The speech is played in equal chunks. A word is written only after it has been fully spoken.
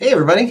Hey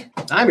everybody,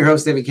 I'm your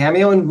host David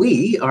Cameo, and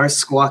we are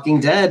Squawking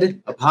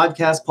Dead, a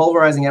podcast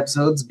pulverizing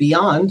episodes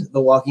beyond the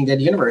Walking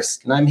Dead universe.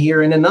 And I'm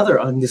here in another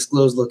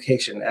undisclosed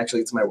location.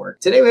 Actually, it's my work.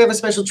 Today we have a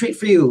special treat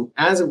for you,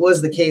 as it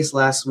was the case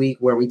last week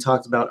where we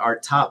talked about our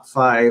top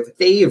 5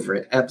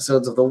 favorite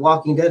episodes of The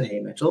Walking Dead. Hey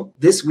Mitchell.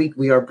 This week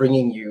we are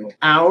bringing you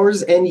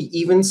ours and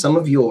even some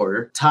of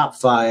your top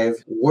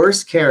 5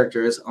 worst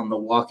characters on The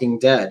Walking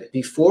Dead.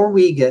 Before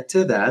we get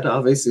to that,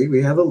 obviously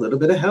we have a little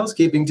bit of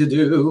housekeeping to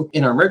do.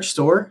 In our merch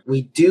store,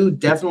 we do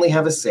definitely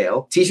have a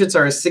sale. T-shirts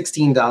are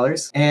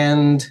 $16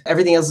 and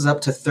everything else is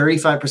up to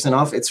 35%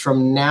 off. It's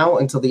from now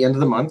until the end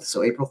of the month,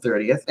 so April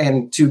 30th.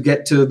 And to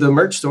get to the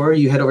merch store,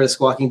 you head over to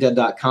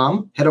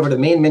squawkingdead.com, head over to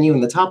the main menu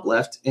in the top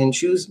left and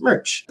choose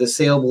merch. The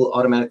sale will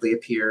automatically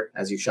appear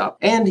as you shop.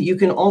 And you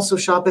can also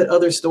shop at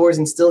other stores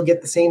and still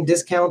get the same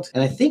discount.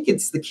 And I think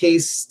it's the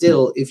case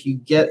still, if you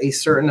get a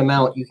certain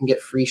amount, you can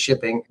get free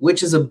shipping,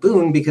 which is a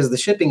boon because the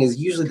shipping is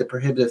usually the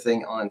prohibitive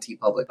thing on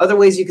TeePublic. Other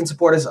ways you can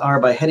support us are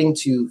by heading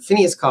to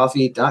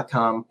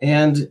phineascoffee.com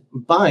and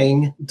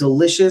buying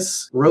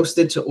delicious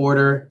roasted to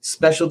order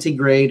specialty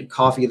grade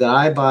coffee that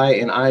I buy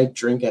and I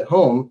drink at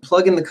home.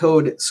 Plug in the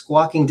code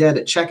Squawking Dead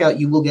at checkout.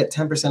 You will get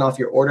 10% off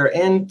your order,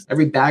 and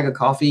every bag of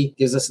coffee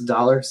gives us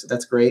 $1, so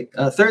that's great.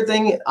 Third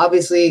thing,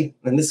 obviously,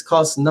 and this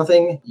costs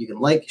nothing, you can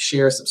like,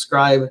 share,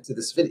 subscribe to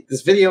this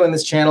video and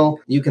this channel.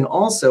 You can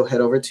also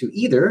head over to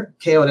either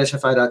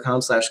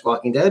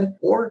ko-fi.com/squawkingdead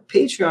or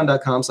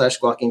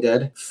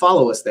patreon.com/squawkingdead.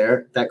 Follow us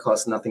there. That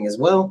costs nothing as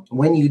well.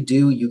 When you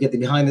do, you get the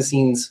behind the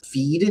scenes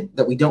feed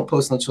that we don't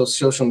post on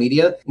social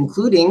media,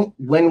 including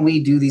when we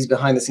do these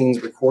behind the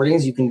scenes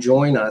recordings. You can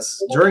join us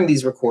during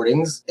these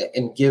recordings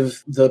and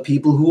give the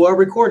people who are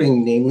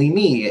recording, namely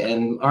me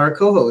and our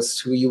co-hosts,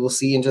 who you will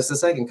see in just a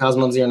second,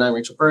 Cosmom09,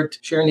 Rachel Burt,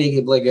 Sharon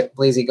A.K.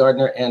 Blazy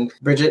Gardner, and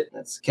Bridget.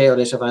 That's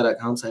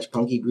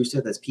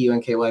ko-fi.com/punkybrewster. That's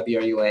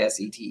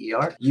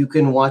PUNKYBRUISETER. You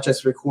can watch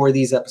us record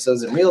these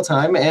episodes in real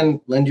time and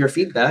lend your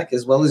feedback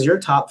as well as your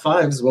top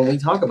 5s when we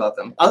talk about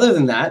them. Other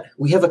than that,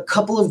 we have a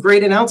couple of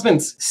great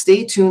announcements.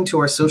 Stay tuned to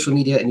our social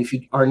media, and if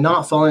you are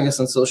not following us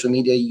on social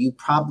media, you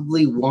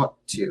probably want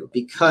to,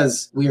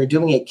 because we are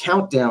doing a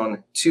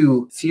countdown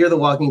to Fear the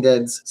Walking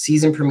Dead's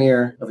season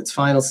premiere of its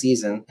final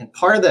season. And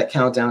part of that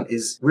countdown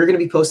is we're going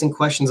to be posting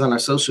questions on our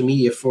social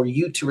media for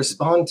you to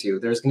respond to.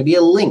 There's going to be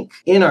a link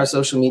in our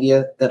social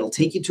media that'll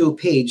take you to a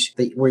page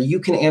where you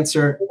can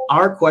answer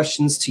our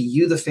questions to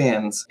you, the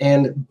fans,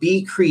 and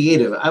be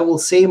creative. I will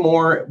say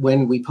more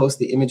when we post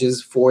the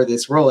images for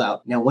this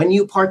rollout. Now, when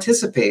you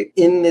participate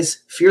in this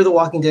Fear the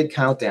Walking Dead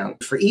countdown,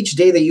 for each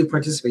day that you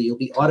participate, you'll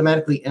be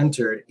automatically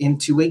entered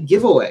into a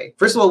giveaway.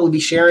 First of all, we'll be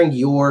sharing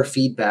your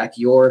feedback,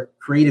 your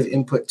creative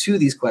input to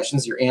these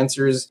questions, your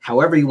answers,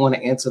 however you want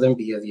to answer them,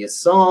 via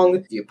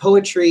song, via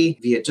poetry,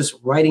 via just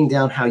writing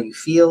down how you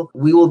feel.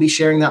 We will be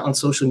sharing that on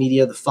social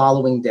media the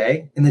following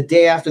day. And the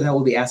day after that,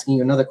 we'll be asking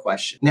you another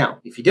question. Now,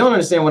 if you don't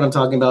understand what I'm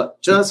talking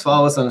about, just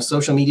follow us on our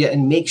social media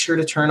and make sure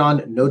to turn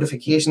on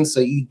notifications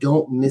so you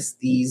don't miss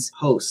these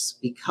posts.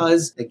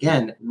 Because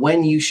again,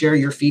 when you share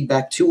your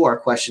feedback to our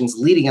questions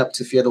leading up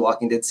to Fear the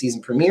Walking Dead season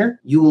premiere,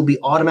 you will be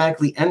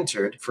automatically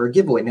entered for a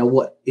giveaway. Now,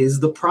 what is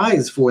the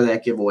prize for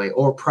that giveaway,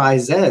 or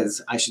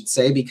prizes, I should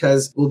say,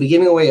 because we'll be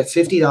giving away a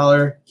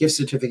 $50 gift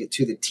certificate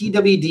to the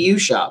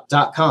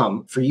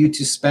twdushop.com for you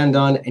to spend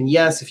on. And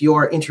yes, if you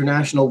are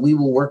international, we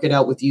will work it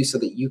out with you so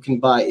that you can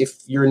buy.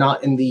 If you're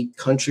not in the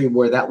country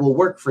where that will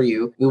work for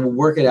you, we will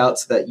work it out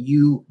so that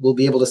you will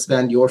be able to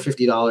spend your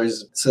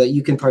 $50 so that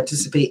you can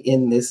participate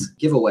in this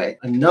giveaway.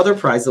 Another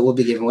prize that we'll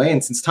be giving away,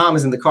 and since Tom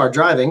is in the car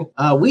driving,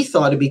 we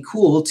thought it'd be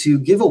cool to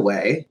give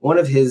away one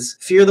of his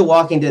Fear the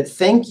Walking Dead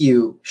thank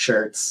you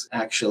shirts,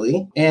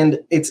 actually. And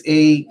it's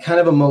a kind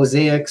of a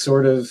mosaic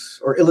sort of,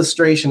 or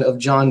illustration of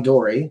John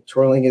Dory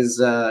twirling his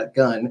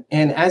gun.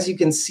 And as you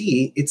can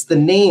see, it's the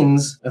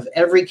names of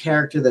every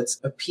character that's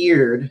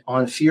appeared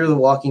on Fear the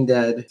Walking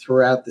Dead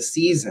throughout the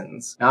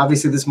seasons. Now,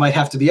 obviously, this might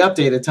have to be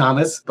updated,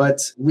 Thomas,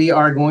 but we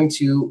are going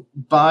to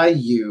buy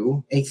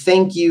you a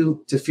thank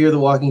you to Fear the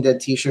Walking Dead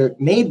t-shirt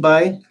made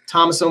by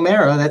Thomas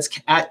O'Mara. That's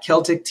at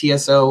Celtic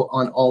TSO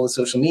on all the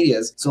social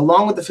medias. So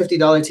along with the $50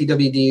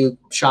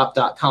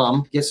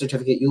 twdushop.com gift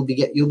certificate, you'll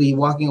be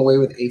walking away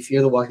with a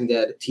Fear the Walking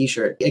Dead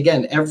t-shirt.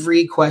 Again,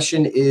 every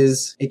question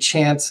is a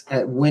chance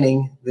at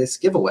winning this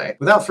giveaway.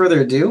 Without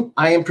further ado,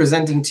 I am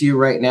presenting to you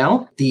right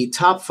now the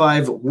top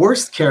 5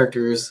 worst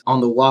characters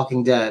on The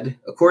Walking Dead,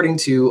 according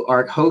to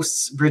our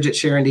hosts, Bridget,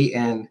 Sharon D,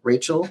 and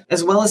Rachel,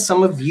 as well as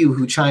some of you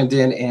who chimed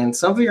in, and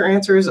some of your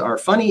answers are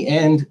funny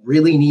and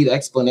really need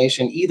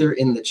explanation, either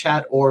in the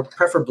chat or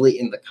preferably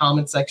in the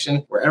comment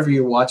section, wherever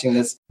you're watching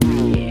this.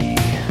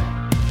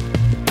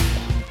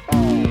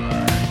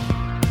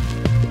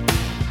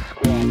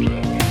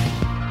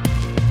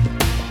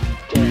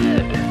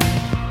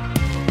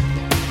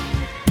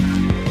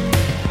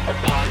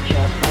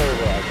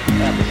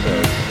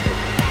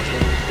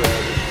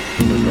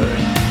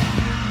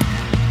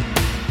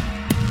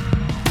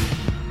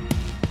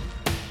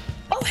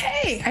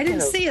 I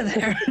didn't see you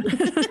there.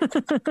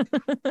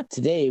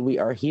 Today we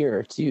are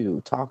here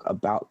to talk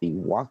about The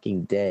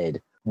Walking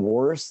Dead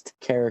worst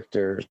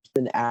characters,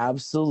 an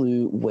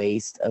absolute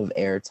waste of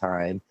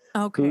airtime.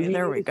 Okay,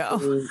 there we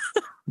go.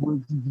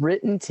 Was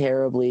written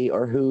terribly,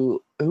 or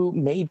who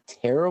made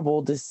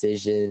terrible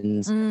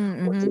decisions,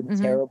 or did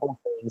terrible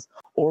things,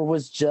 or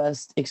was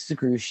just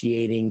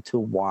excruciating to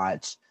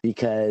watch,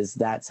 because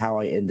that's how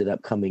I ended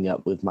up coming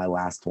up with my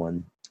last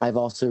one. I've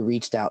also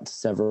reached out to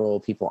several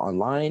people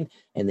online,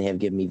 and they have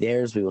given me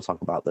theirs. We will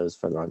talk about those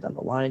further on down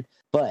the line.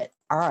 But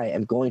I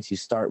am going to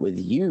start with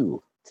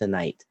you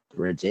tonight,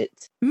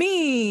 Bridget.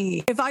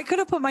 Me. If I could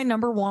have put my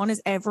number one as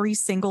every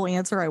single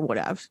answer, I would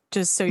have,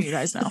 just so you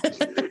guys know.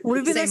 Would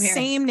have been the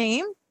same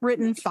name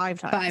written 5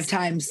 times. 5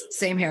 times.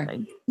 Same here.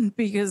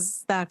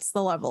 Because that's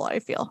the level I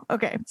feel.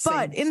 Okay. Same.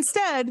 But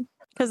instead,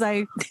 because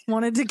I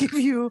wanted to give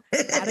you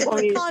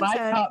adequate content.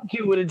 My top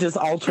 2 would have just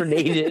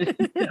alternated.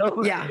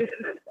 Yeah.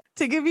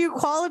 To give you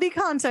quality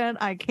content,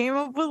 I came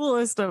up with a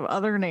list of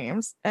other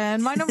names.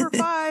 And my number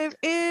 5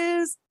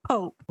 is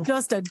Pope.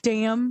 Just a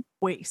damn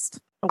waste.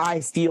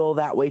 I feel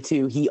that way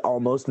too. He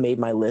almost made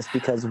my list,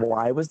 because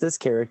why was this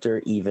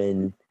character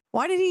even...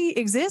 Why did he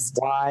exist?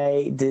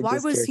 Why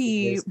was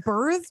he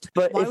birthed?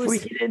 But if we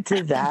get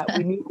into that,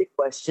 we need to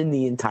question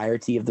the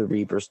entirety of the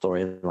Reaper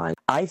storyline.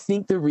 I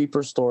think the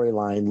Reaper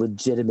storyline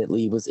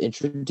legitimately was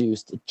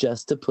introduced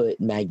just to put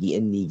Maggie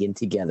and Negan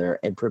together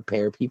and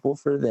prepare people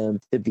for them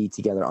to be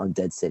together on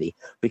Dead City,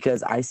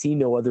 because I see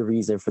no other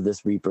reason for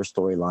this Reaper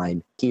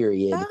storyline,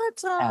 period,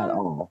 at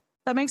all.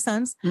 That makes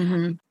sense.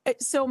 Mm-hmm.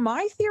 So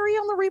my theory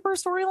on the Reaper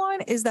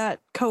storyline is that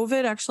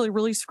COVID actually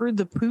really screwed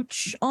the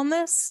pooch on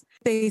this.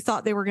 They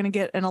thought they were going to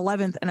get an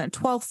 11th and a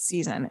 12th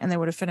season, and they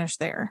would have finished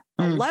there.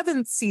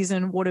 11th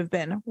season would have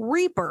been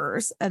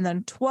Reapers, and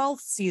then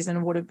 12th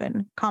season would have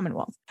been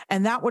Commonwealth.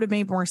 And that would have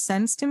made more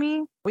sense to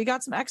me. We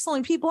got some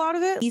excellent people out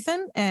of it.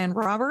 Ethan and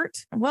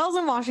Robert, Wells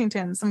and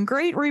Washington, some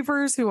great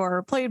Reapers who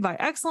are played by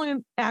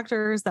excellent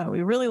actors that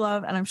we really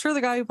love. And I'm sure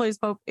the guy who plays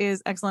Pope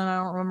is excellent. I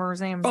don't remember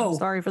his name. Oh,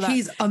 sorry for that.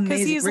 He's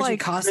amazing. He's Richard like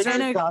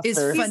Coster he's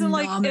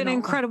like an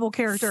incredible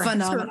character.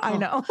 Phenomenal. I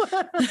know.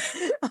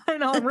 I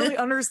know. I'm really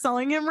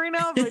underselling him right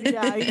now, but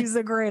yeah, he's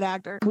a great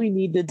actor. We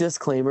need the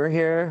disclaimer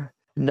here.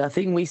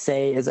 Nothing we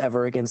say is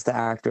ever against the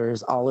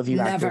actors. All of you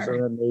actors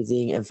are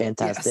amazing and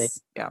fantastic.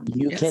 Yes. Yeah.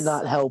 You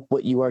cannot help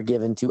what you are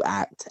given to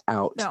act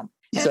out. No.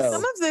 And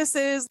some of this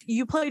is,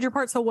 you played your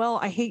part so well,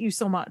 I hate you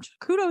so much.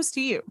 Kudos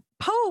to you.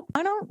 Pope,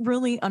 I don't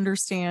really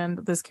understand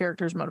this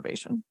character's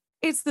motivation.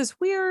 It's this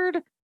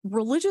weird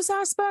religious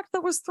aspect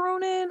that was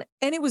thrown in,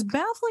 and it was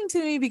baffling to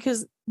me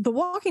because The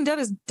Walking Dead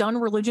has done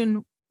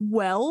religion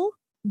well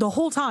the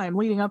whole time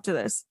leading up to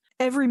this.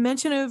 Every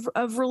mention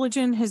of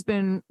religion has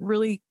been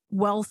really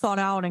well thought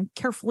out and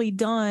carefully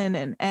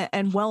done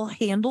and well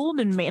handled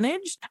and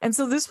managed. And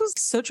so this was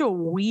such a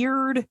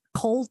weird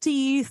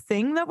culty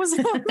thing that was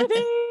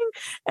happening,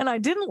 and I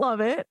didn't love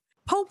it.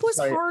 Pope was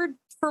hard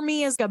for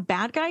me as a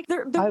bad guy.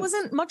 There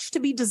wasn't much to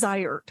be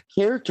desired.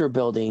 Character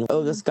building.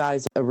 Oh, this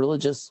guy's a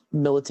religious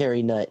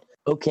military nut.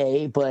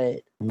 Okay,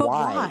 but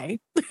why?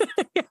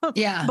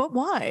 Yeah. But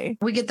why?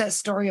 We get that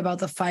story about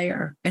the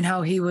fire and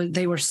how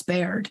they were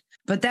spared.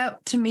 But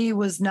that to me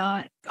was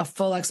not a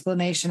full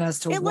explanation as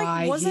to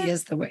why he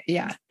is the way.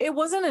 Yeah. It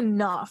wasn't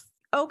enough.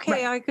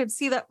 Okay, right. I could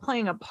see that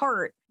playing a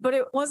part, but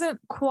it wasn't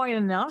quite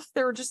enough.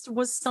 There just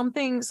was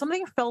something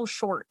fell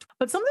short.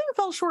 But something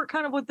fell short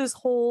kind of with this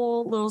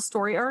whole little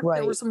story arc.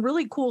 Right. There were some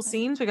really cool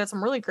scenes. We got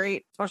some really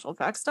great special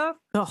effects stuff.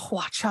 The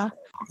Hwacha.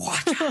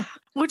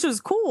 Which is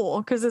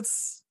cool because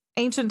it's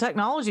ancient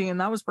technology,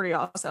 and that was pretty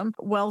awesome.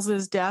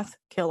 Wells's death,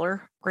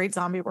 killer, great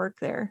zombie work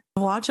there.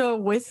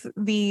 Hwacha with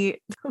the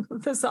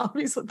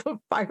zombies with the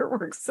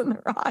fireworks in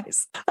their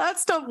eyes. That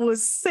stuff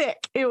was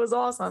sick. It was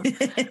awesome.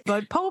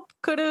 But Pope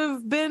could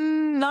have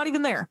been not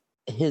even there.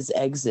 His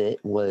exit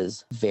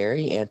was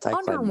very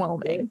anticlimactic.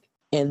 Underwhelming.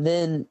 And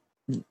then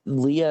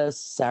Leah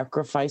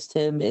sacrificed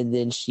him, and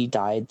then she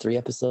died 3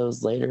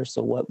 episodes later.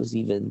 So what was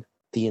even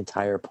the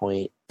entire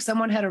point?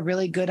 Someone had a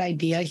really good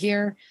idea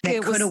here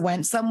that could have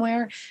went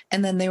somewhere,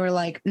 and then they were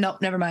like,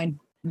 nope, never mind.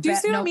 Do you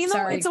see what I mean,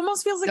 though? It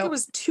almost feels like it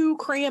was too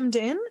crammed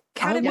in.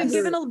 Had it been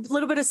given a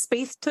little bit of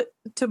space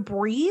to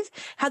breathe,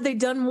 had they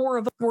done more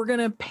of, we're going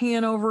to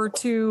pan over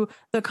to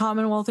the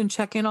Commonwealth and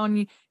check in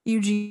on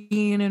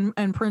Eugene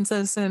and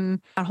Princess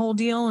and that whole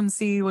deal and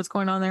see what's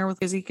going on there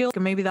with Ezekiel,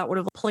 and maybe that would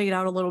have played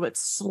out a little bit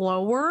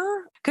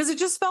slower, because it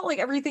just felt like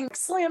everything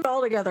slammed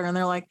all together, and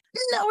they're like,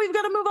 no, we've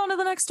got to move on to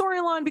the next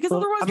storyline, because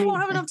otherwise we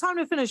won't have enough time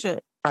to finish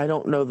it. I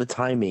don't know the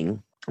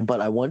timing,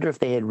 but I wonder if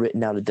they had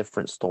written out a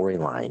different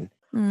storyline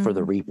for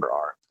the Reaper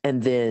arc.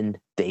 And then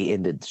they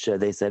ended the show.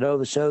 They said, oh,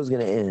 the show's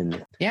going to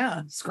end.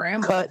 Yeah,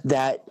 scramble. Cut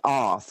that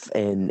off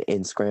and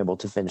scramble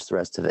to finish the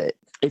rest of it.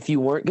 If you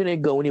weren't going to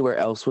go anywhere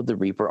else with the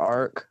Reaper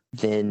arc,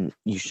 then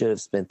you should have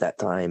spent that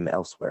time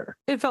elsewhere.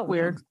 It felt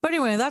weird. But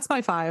anyway, that's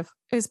my 5,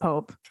 is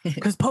Pope.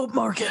 Because Pope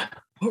Market.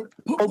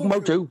 Pope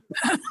Market.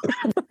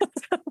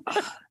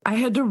 I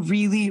had to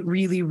really,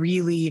 really,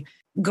 really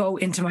go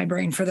into my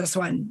brain for this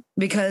one,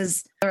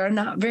 because there are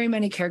not very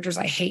many characters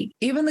I hate.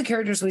 Even the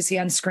characters we see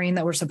on screen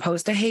that we're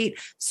supposed to hate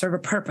serve a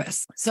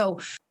purpose. So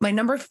my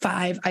number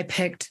 5, I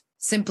picked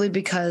simply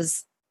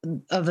because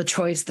of a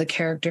choice the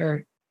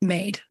character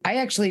made. I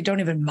actually don't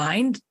even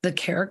mind the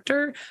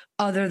character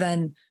other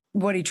than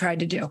what he tried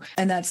to do.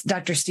 And that's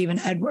Dr. Stephen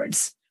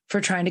Edwards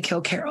for trying to kill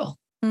Carol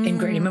in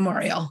Grady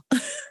Memorial.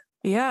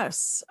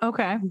 Yes.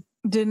 Okay.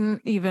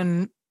 Didn't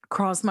even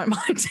cross my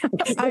mind.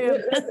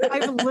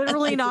 I've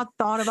literally not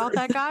thought about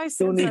that guy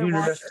since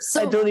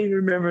I don't even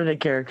remember the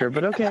character,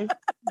 but okay.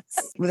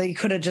 They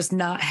could have just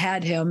not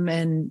had him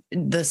and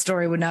the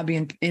story would not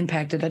be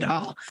impacted at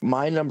all.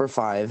 My number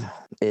 5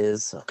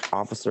 is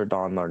Officer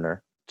Dawn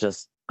Lerner,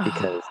 just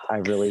because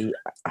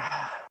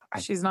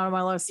she's not on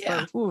my list.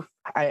 Yeah. But,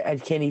 I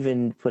can't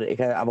even put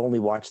it. I've only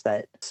watched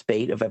that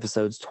spate of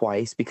episodes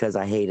twice because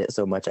I hate it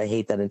so much. I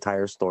hate that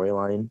entire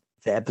storyline.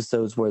 The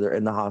episodes where they're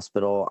in the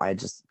hospital, I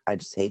just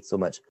hate so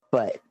much.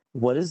 But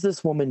what is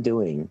this woman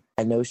doing?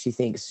 I know she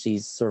thinks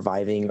she's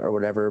surviving or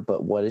whatever,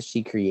 but what is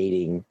she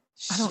creating?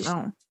 I don't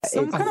know.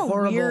 Some kind of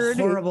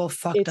horrible,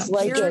 fucked up.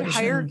 Like weird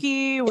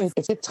hierarchy.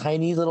 It's a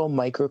tiny little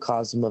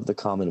microcosm of the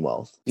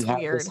Commonwealth. You have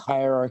this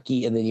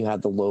hierarchy, and then you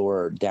have the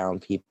lower down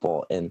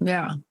people. And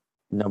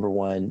number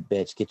 1,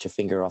 bitch, get your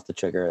finger off the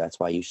trigger.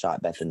 That's why you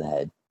shot Beth in the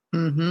head.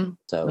 Mm-hmm.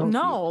 So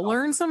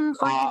learn some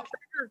freaking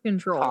trigger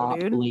control,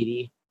 dude.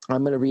 Lady.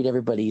 I'm going to read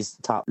everybody's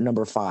top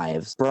number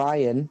 5s.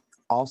 Brian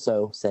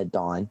also said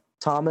Dawn.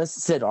 Thomas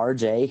said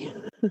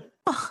RJ.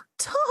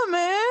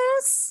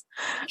 Thomas!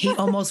 He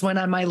almost went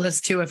on my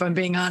list too, if I'm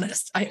being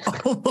honest. I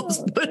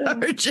almost put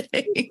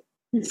RJ.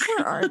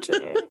 Poor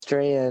RJ.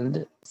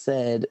 Strand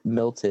said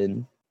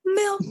Milton.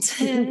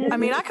 Milton. I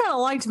mean, I kind of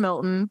liked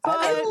Milton, but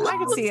I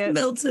could see it.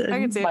 Milton. I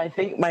could see it. I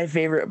think my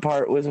favorite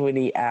part was when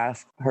he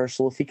asked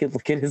Herschel if he could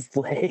look at his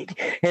leg.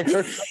 And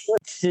Herschel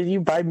said, should you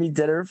buy me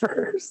dinner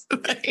first?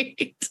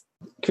 Right.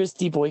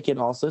 Christy Boykin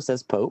also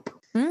says Pope.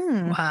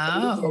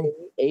 Wow.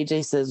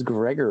 AJ says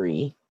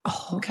Gregory.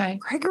 Oh, okay.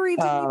 Gregory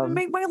didn't even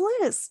make my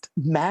list.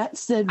 Matt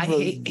said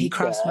he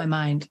crossed my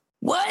mind.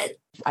 What?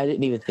 I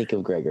didn't even think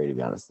of Gregory, to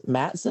be honest.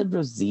 Matt said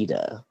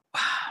Rosita.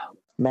 Wow.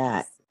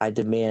 Matt, I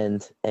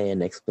demand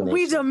an explanation.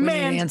 We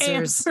demand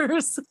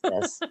answers.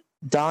 Yes.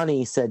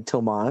 Donnie said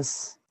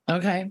Tomas.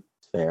 Okay.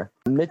 Fair.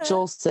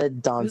 Mitchell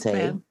said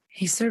Dante.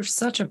 He serves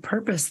such a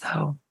purpose,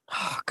 though.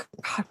 Oh,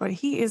 God, but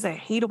he is a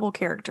hateable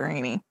character,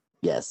 ain't he?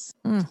 Yes.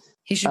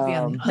 He should be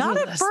on the not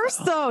at list,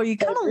 first, though. You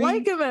kind of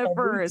like him at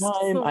first.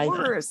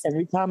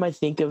 Every time I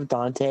think of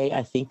Dante,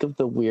 I think of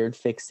the weird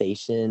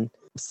fixation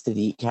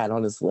Sadiq had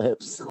on his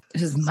lips.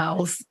 His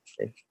mouth.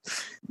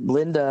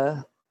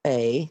 Linda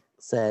A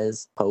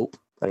says Pope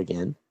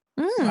again.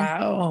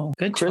 Wow.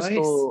 Good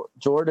Crystal choice.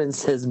 Jordan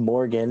says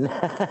Morgan. No.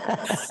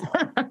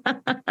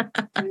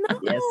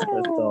 Yes,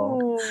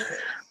 Crystal.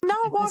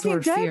 Not Walking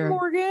Dead,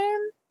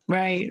 Morgan.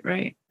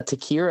 Right.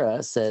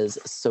 Takira says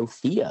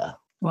Sophia.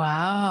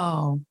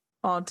 Wow.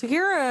 Oh,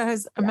 Takira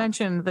has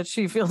mentioned that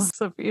she feels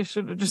Sophia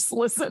should have just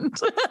listened.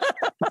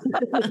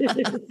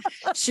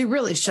 She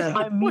really should.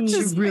 I mean,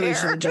 she really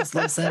should have just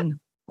listened.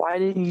 Why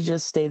didn't you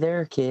just stay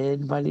there,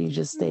 kid? Why didn't you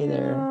just stay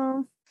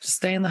there? Just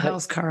stay in the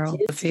house, Carl.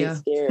 Sophia.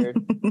 Scared.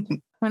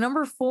 My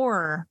number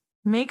 4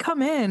 may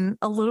come in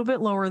a little bit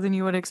lower than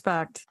you would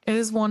expect. It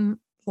is one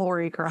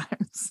Lori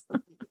Grimes.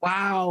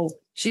 Wow.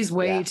 She's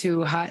way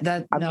too high.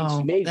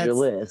 She made your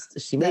list.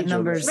 She made your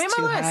number's list.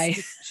 too high.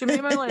 She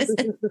made my list.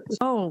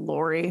 Oh,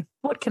 Lori.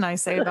 What can I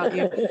say about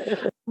you?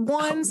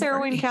 One, Sarah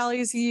Wayne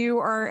Callies, you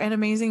are an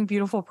amazing,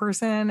 beautiful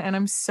person. And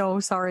I'm so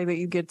sorry that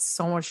you get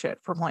so much shit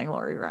for playing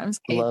Lori Grimes.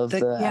 Love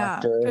the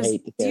actor.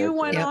 Hate the character. You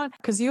went on,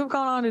 because you have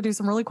gone on to do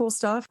some really cool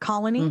stuff.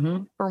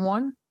 Colony, for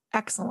one.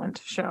 Excellent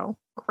show.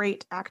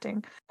 Great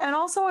acting. And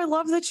also, I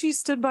love that she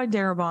stood by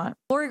Darabont.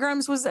 Lori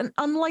Grimes was an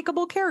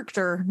unlikable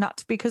character,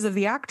 not because of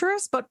the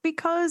actress, but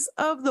because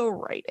of the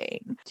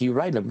writing. Do you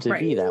write them to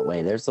be that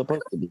way? They're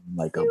supposed to be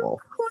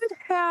likable. You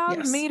could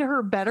have made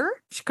her better.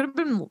 She could have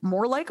been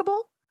more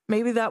likable.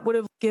 Maybe that would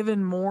have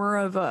given more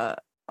of a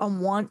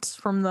want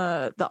from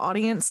the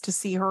audience to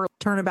see her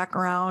turn it back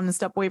around and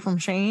step away from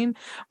Shane.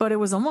 But it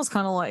was almost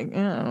kind of like,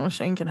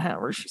 Shane can have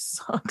her. She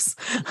sucks.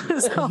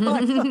 So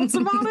that's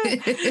about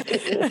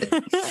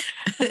it.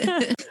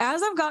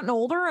 As I've gotten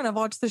older and I've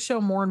watched the show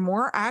more and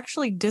more, I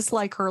actually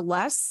dislike her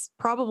less,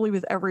 probably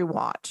with every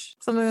watch.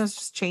 Something that's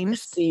just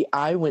changed. See,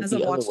 I went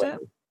the other way.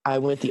 I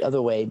went the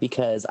other way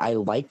because I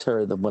liked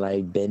her when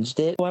I binged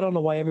it. I don't know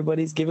why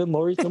everybody's giving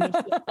Lori so much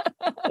shit.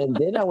 And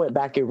then I went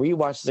back and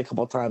rewatched it a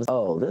couple of times.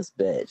 Oh, this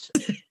bitch.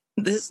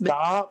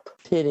 Stop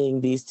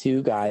pitting these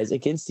two guys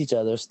against each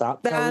other.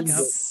 Stop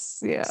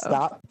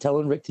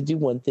telling Rick to do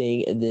one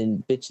thing and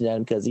then bitching at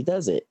him because he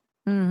does it.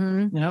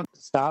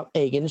 Stop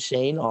egging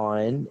Shane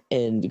on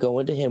and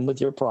going to him with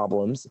your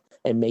problems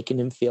and making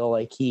him feel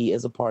like he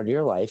is a part of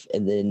your life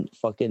and then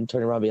fucking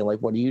turn around being like,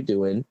 what are you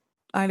doing?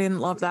 I didn't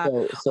love that.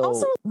 So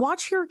also,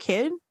 watch your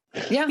kid.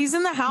 Yeah. He's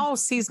in the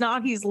house. He's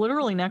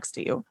literally next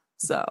to you.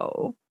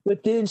 So.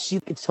 But then she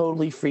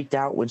totally freaked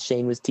out when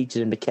Shane was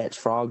teaching him to catch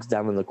frogs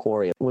down in the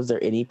quarry. Was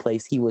there any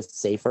place he was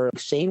safer?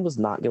 Shane was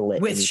not going to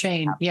let with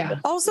Shane. Yeah.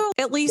 Also,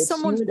 at least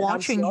someone's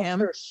watching him.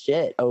 Her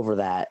shit over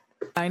that.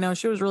 I know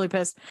she was really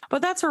pissed,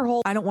 but that's her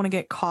whole I don't want to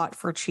get caught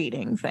for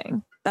cheating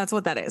thing. That's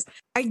what that is.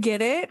 I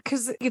get it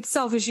because it's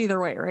selfish either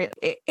way, right?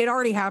 It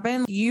already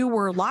happened. You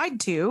were lied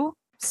to.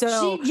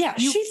 So she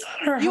thought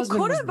her you husband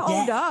could was have dead.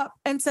 owned up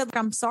and said, like,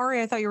 I'm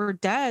sorry, I thought you were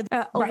dead.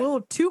 A Right. little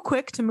too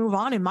quick to move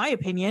on, in my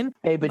opinion.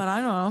 Hey, But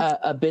I don't know.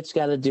 a bitch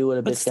got to do what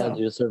a But bitch got to still.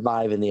 do to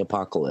survive in the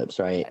apocalypse,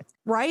 right?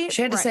 Right?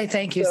 She had to Right. say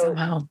thank you So-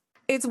 somehow.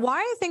 It's why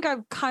I think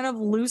I've kind of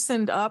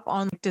loosened up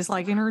on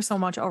disliking her so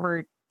much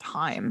over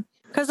time.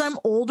 Because I'm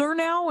older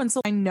now, and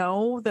so I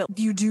know that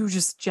you do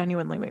just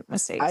genuinely make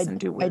mistakes and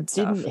do I weird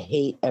stuff. didn't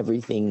hate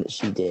everything that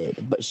she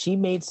did, but she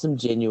made some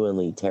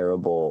genuinely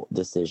terrible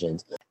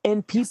decisions.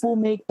 And people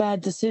make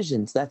bad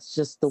decisions. That's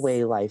just the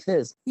way life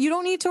is. You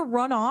don't need to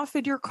run off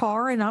in your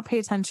car and not pay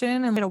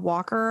attention and get a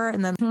walker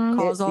and then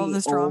cause all The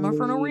this drama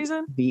for no only-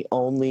 reason. The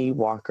only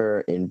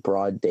walker in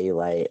broad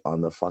daylight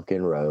on the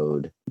fucking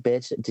road.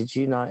 Bitch, did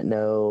you not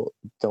know?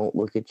 Don't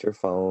look at your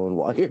phone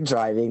while you're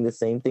driving. The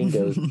same thing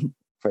goes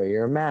for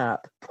your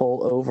map.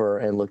 Pull over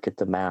and look at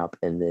the map,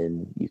 and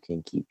then you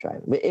can keep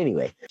driving. But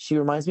anyway, she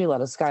reminds me a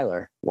lot of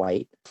Skylar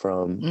White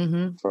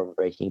from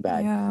Breaking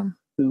Bad, Yeah.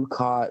 who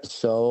caught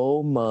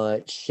so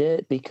much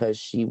shit because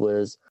she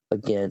was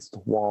against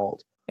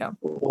Walt. Yeah.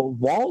 Well,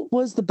 Walt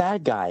was the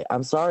bad guy.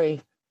 I'm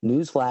sorry.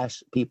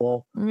 Newsflash,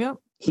 people. Yep.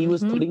 He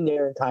was Mhm. putting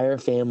their entire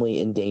family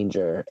in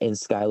danger, and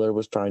Skylar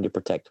was trying to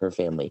protect her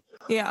family.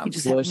 Yeah. He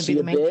just happened Was to be she the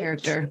a main bitch?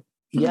 character.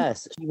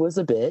 Yes, she was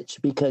a bitch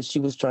because she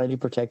was trying to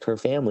protect her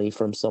family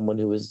from someone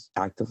who was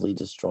actively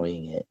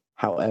destroying it.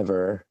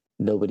 However,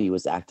 nobody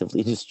was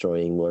actively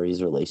destroying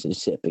Lori's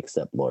relationship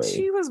except Lori.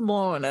 She was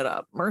blowing it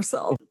up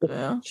herself.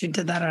 Yeah. She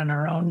did that on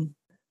her own.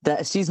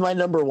 That she's my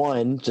number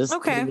one. Just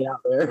Okay. putting it out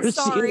there.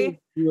 Sorry.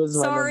 She was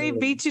my Sorry, number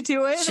beat you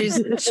to it.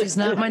 She's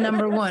not my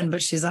number one,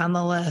 but she's on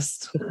the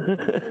list.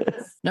 one.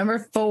 Number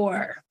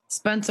 4,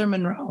 Spencer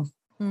Monroe.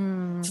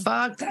 Hmm.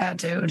 Fuck that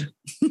dude.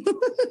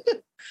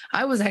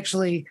 I was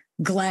actually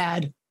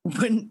glad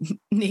when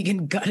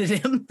Negan gutted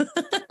him.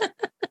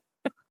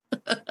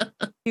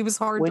 He was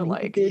hard When to he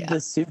like. did yeah. the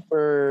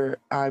super,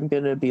 I'm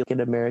gonna be like an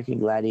American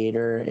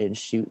Gladiator and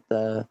shoot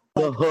the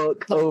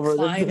hook the over the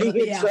flying thing. hook,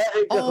 and yeah. try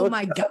to Oh go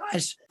my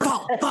gosh.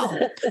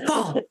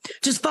 Fall.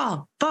 Just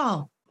fall.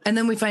 And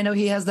then we find out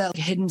he has that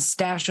hidden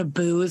stash of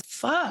booze.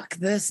 Fuck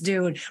this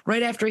dude.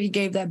 Right after he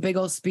gave that big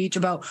old speech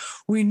about,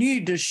 we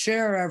need to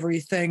share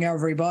everything,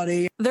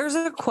 everybody. There's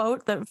a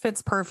quote that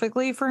fits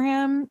perfectly for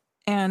him,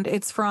 and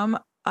it's from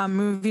a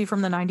movie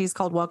from the 90s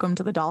called Welcome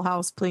to the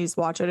Dollhouse. Please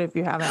watch it if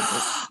you haven't. I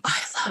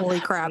love Holy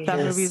that crap, that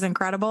movie. movie's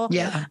incredible.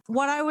 Yeah.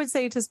 What I would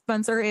say to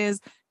Spencer is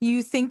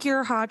you think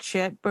you're hot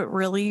shit, but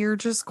really you're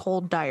just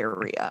cold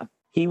diarrhea.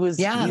 He was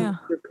Yeah. he was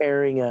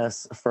preparing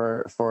us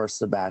for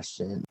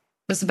Sebastian.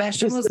 But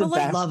Sebastian was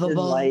Sebastian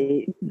lovable,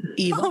 Light.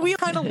 evil. We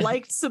kind of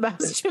liked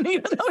Sebastian,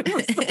 even though he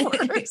was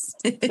the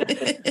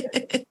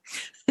worst.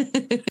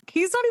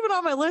 He's not even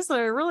on my list, and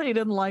I really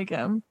didn't like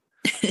him.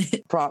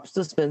 Props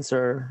to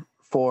Spencer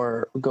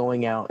for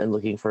going out and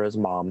looking for his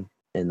mom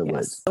in the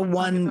woods. The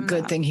one him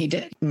good that. thing he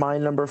did. My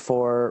number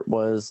 4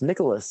 was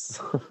Nicholas.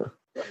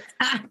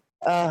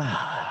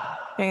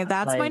 Okay,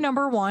 that's my Like-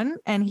 number one,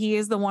 and he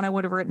is the one I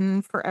would have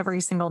written for every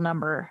single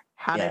number.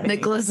 Had Yeah. I been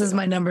Nicholas able is to.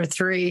 my number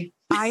 3.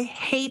 I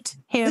hate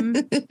him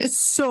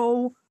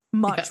so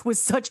much with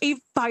such a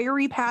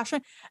fiery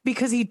passion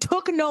because he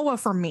took Noah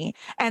from me,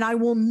 and I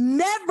will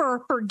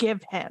never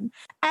forgive him.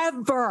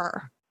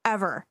 Ever.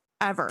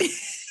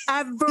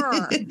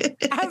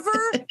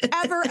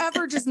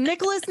 Just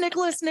Nicholas.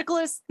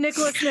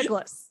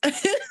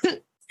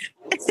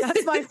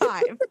 That's my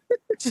 5.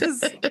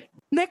 Just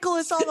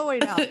Nicholas all the way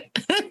down.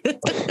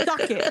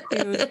 Suck it,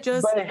 dude.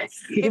 Just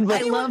if But I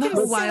anyone love can how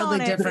sit wildly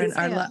on it, different it's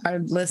our, him. our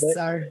lists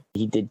are.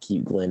 he did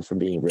keep Glenn from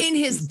being ripped In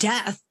his to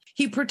death,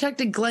 he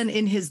protected Glenn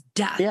in his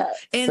death. Yeah.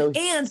 And so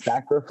he and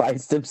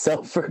sacrificed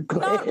himself for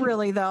Glenn. Not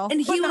really though. and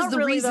he But was not the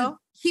really, reason though.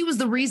 he was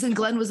the reason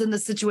Glenn was in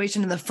this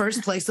situation in the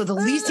first place. So the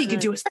least he could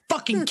do is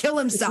fucking kill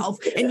himself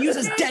and use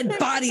his dead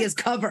body as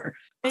cover.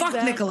 Fuck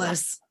Exactly.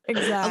 Nicholas.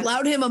 Exactly.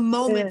 Allowed him a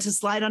moment to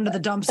slide under the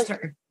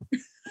dumpster.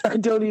 I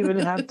don't even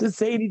have to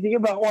say anything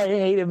about why I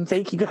hate him.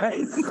 Thank you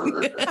guys.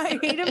 I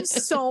hate him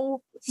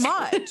so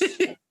much.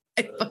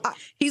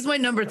 He's my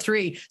number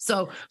 3.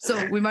 So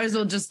we might as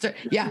well just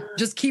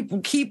keep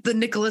the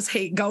Nicholas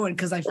hate going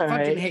because I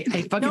fucking hate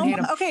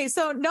him. Okay,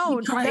 so no,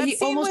 He that scene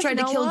almost with tried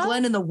to kill Noah-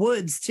 Glenn in the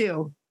woods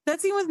too.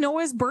 That scene with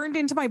Noah is burned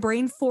into my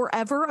brain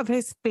forever of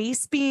his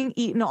face being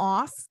eaten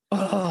off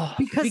Oh,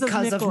 because of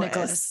Nicholas.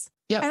 Nicholas.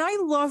 Yep. And I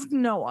loved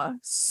Noah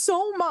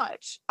so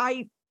much.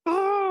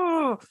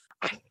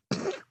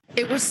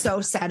 It was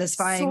so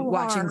satisfying So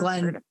watching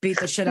Glenn hard. beat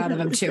the shit out of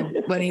him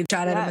too when he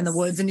shot at him in the Yes.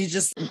 woods and he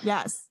just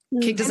Yes.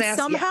 kicked his And ass.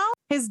 somehow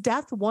his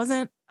death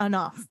wasn't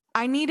enough.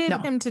 I needed No.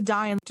 him to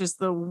die in just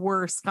the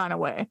worst kind of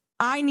way.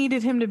 I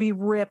needed him to be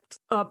ripped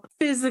up,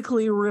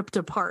 physically ripped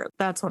apart.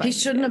 That's what He I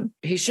shouldn't needed.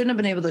 have. He shouldn't have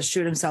been able to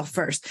shoot himself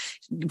first.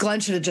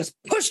 Glenn should have just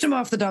pushed him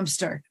off the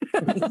dumpster.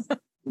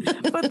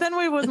 But then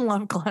we wouldn't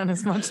love Glenn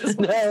as much as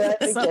No, I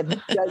think So-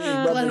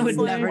 Glenn would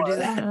never do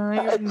that.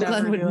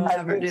 Glenn would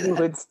never do He that.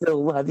 would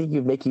still love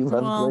you, make you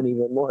love Well, Glenn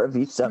even more if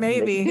you shoved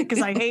Maybe Nick.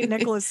 because I hate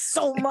Nicholas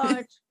so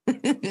much.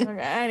 Okay,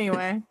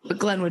 anyway. But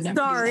Glenn would never.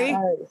 do Sorry.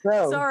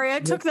 that. Sorry, I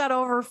took that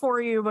over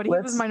for you, but he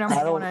was my number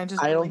one. I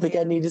don't think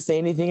I need to say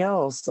anything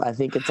else. I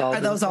think it's all.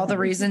 Are those all the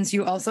reasons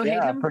you also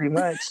hate him? Pretty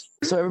much.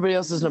 So everybody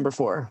else is number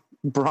 4.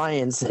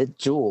 Brian said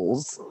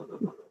Jules.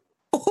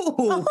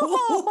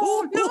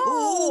 Oh,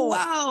 no!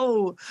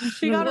 Wow.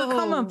 She got her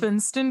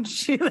comeuppance, didn't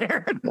she?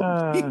 There,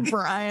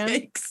 Brian.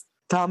 Yikes.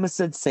 Thomas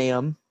said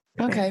Sam.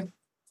 Okay.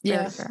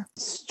 Yeah. Fair.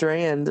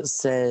 Strand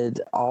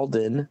said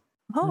Alden.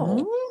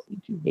 Oh,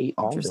 Did you hate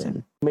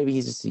Alden? Maybe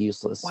he's just a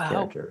useless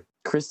character.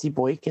 Christy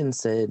Boykin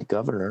said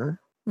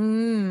Governor.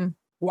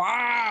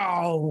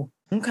 Wow.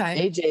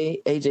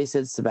 Okay. AJ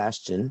said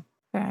Sebastian.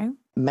 Okay.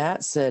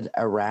 Matt said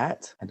a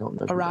rat. I don't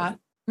know. A rat.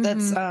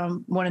 That's one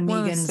of One of the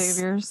Negan's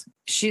saviors.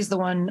 She's the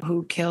one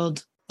who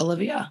killed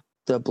Olivia.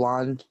 The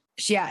blonde.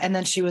 Yeah, and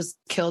then she was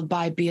killed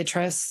by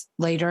Beatrice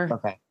later.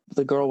 Okay.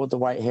 The girl with the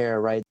white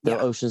hair, right? The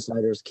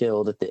Oceansiders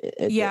killed at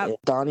the end.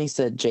 Donnie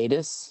said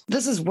Jadis.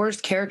 This is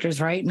worst characters,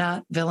 right?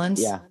 Not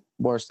villains. Yeah.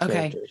 Worst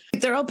characters.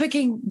 They're all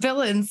picking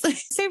villains.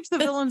 Saved the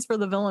villains for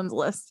the villains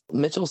list.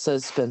 Mitchell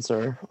says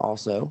Spencer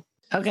also.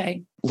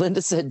 Okay.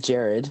 Linda said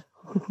Jared.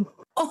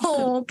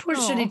 Oh, poor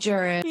shitty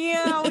Jared.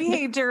 Yeah, we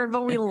hate Jared,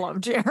 but we love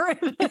Jared.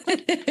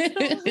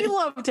 We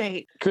love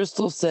Tate.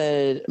 Crystal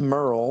said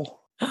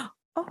Merle.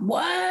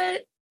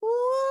 What?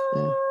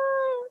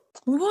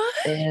 What?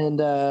 And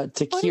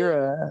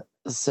Takira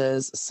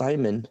says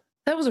Simon.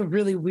 That was a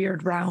really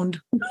weird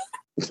round.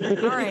 All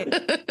right.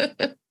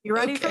 You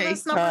ready for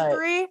this? Number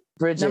 3?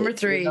 Bridget, Number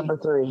 3. Number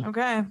 3.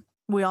 Okay.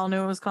 We all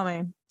knew it was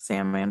coming.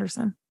 Sam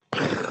Anderson.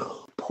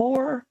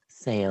 Poor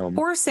Sam.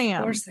 Poor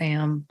Sam. Poor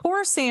Sam.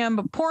 Poor Sam,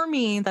 but poor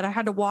me that I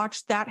had to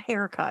watch that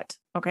haircut.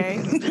 Okay.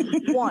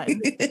 One.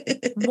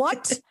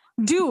 What?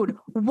 Dude,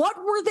 what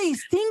were they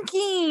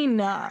thinking?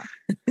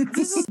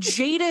 This is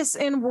Jadis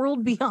in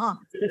World Beyond.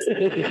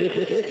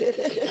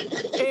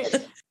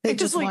 They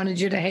just wanted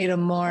you to hate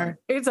him more.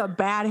 It's a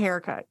bad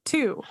haircut.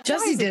 2.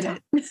 Jesse did it.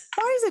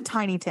 Why is it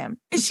Tiny Tim?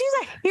 She's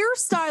a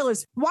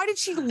hairstylist. Why did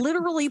she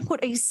literally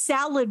put a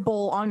salad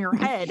bowl on your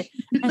head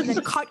and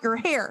then cut your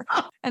hair?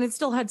 And it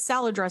still had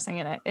salad dressing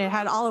in it. It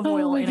had olive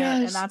oil in it.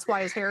 And that's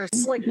why his hair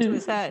is slicked to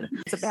his head.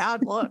 It's a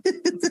bad look.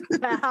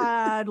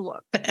 Bad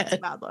look.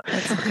 Bad look.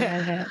 It's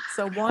okay.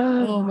 So 1.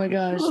 Oh my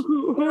gosh.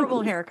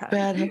 Horrible haircut.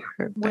 Bad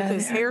hair. With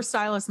his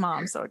hairstylist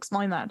mom. So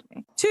explain that to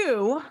me.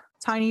 2,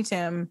 Tiny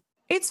Tim.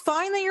 It's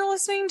fine that you're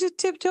listening to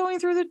Tiptoeing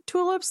Through the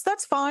Tulips.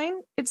 That's fine.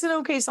 It's an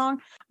okay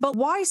song. But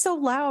why so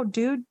loud,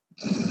 dude?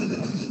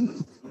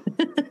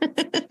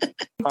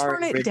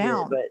 Turn it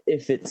down. But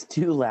if it's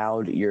too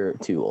loud, you're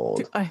too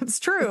old. It's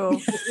true.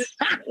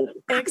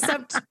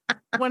 Except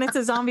when it's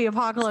a zombie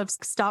apocalypse,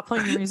 stop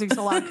playing your music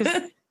so loud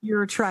because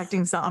you're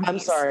attracting zombies. I'm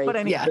sorry. But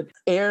anyway. But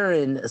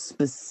Aaron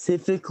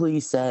specifically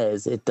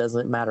says it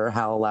doesn't matter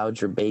how loud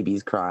your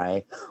babies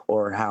cry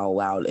or how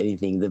loud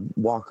anything. The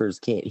walkers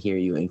can't hear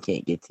you and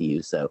can't get to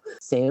you. So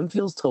Sam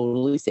feels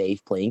totally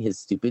safe playing his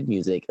stupid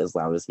music as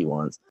loud as he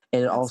wants.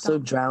 And it also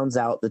drowns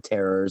out the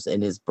terrors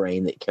in his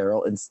brain that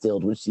Carol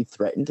instilled when she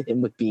threatened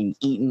him with being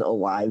eaten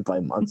alive by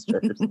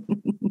monsters.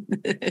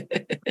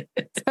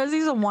 Because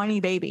he's a whiny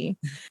baby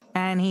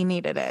and he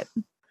needed it.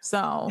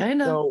 So I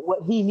know. So what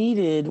he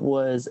needed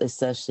was a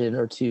session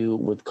or 2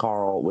 with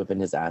Carl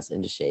whipping his ass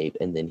into shape,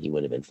 and then he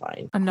would have been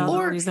fine.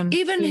 Another reason,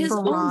 even his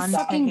own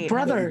fucking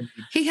brother.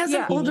 He has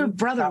an older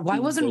brother. Why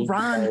wasn't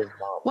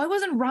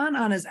Ron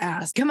on his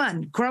ass? Come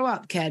on, grow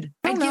up, kid.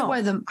 I get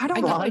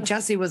why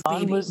Jesse was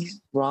baby.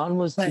 Ron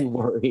was too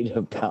worried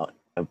about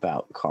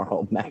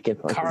Carl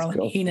macking on Carl his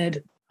girlfriend.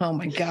 Enid. Oh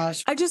my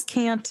gosh. I just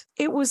can't.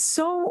 It was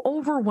so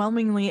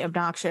overwhelmingly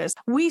obnoxious.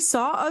 We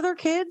saw other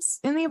kids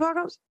in the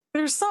apocalypse.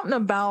 There's something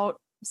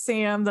about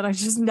Sam that I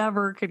just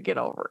never could get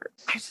over.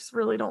 I just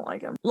really don't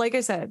like him. Like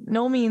I said,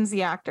 no means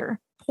the actor.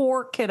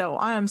 Poor kiddo.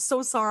 I am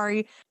so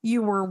sorry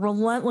you were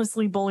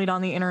relentlessly bullied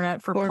on the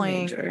internet for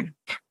playing. Major.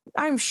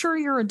 I'm sure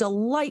you're a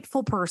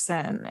delightful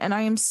person, and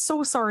I am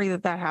so sorry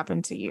that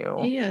happened to you.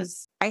 He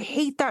is. I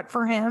hate that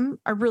for him.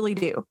 I really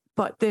do.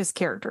 But this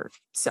character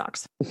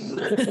sucks.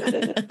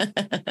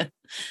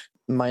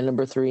 My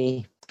number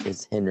 3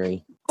 is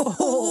Henry.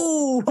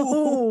 Oh,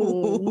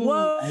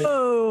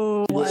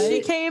 whoa. What?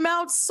 She came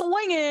out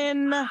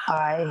swinging.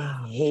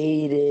 I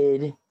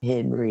hated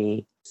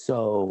Henry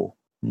so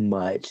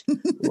much.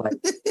 Like,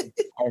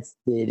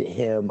 tested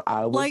him.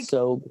 I was like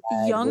so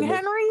glad. Young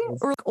Henry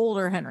or like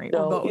older Henry?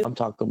 No, or both? I'm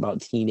talking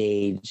about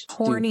teenage.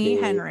 Horny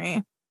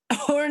Henry.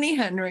 Horny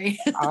Henry.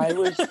 I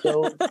was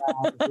so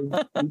glad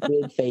his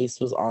stupid face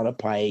was on a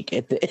pike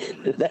at the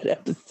end of that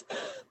episode.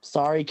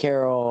 Sorry,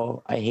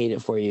 Carol. I hate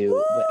it for you.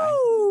 Woo! But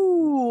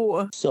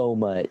I so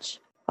much.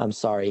 I'm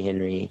sorry,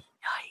 Henry.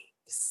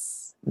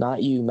 Yikes.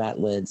 Not you, Matt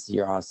Lentz.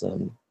 You're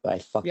awesome. But I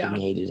fucking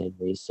hated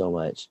Henry so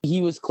much. He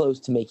was close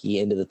to making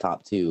it into the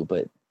top 2,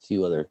 but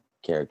 2 other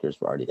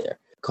characters were already there.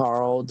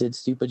 Carl did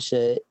stupid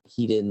shit.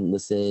 He didn't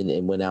listen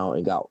and went out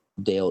and got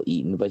Dale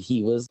eaten, but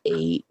he was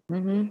 8.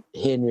 Mm-hmm.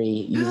 Henry,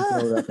 you've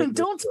grown up in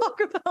Don't talk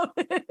about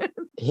it.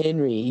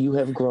 Henry, you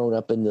have grown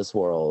up in this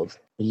world.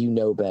 You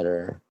know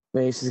better.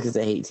 Maybe it's just because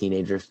I hate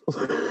teenagers.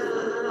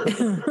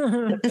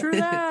 True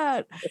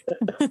that.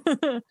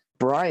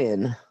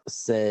 Brian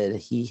said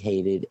he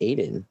hated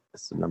Aiden.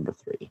 That's number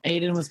 3.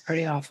 Aiden was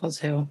pretty awful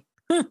too.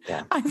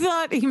 I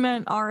thought he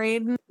meant our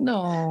Aiden.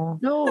 No.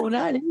 No,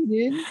 not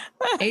Aiden.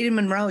 Aiden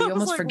Monroe, I you was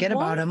almost like, forget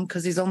what? about him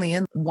because he's only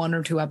in 1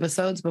 or 2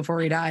 episodes before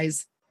he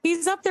dies.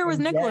 He's up there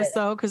with Yeah. Nicholas,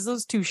 though, because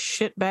those 2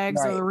 shitbags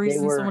Right, are the they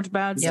reason were- so much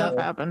bad Yeah. stuff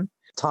happened.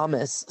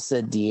 Thomas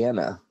said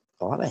Deanna.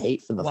 A lot of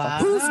hate for the Wow.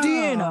 Who's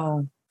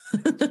Deanna?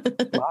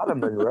 A lot of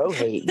Monroe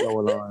hate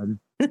going on.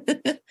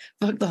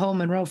 Fuck the whole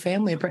Monroe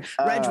family. Reg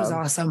was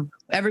awesome.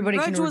 Everybody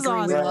Reg can was agree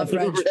we awesome. love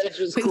Reg. Reg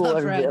was We cool. love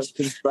Everybody Reg. else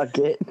can suck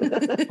it.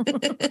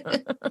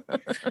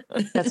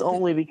 That's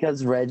only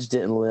because Reg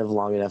didn't live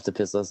long enough to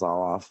piss us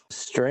all off.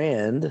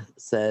 Strand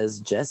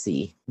says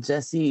Jesse.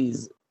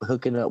 Jesse's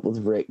hooking up with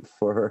Rick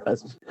for her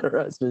husband. Her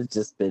husband's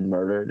just been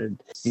murdered and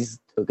she's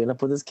hooking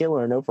up with his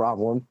killer, no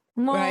problem.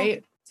 Well,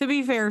 Right? to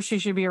be fair, she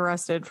should be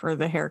arrested for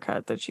the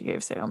haircut that she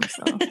gave Sam.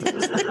 So.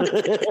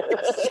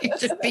 She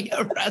should be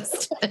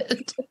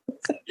arrested.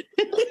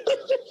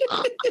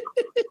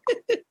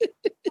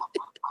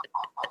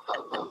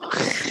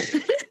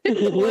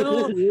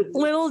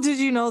 Little did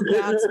you know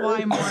that's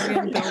why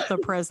Morgan built the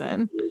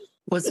prison.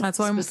 That's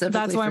why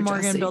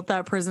Morgan Jesse. built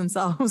that prison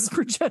cell was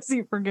for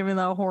Jesse for giving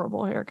that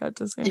horrible haircut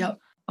to Sam. Yep.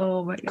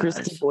 Oh my god.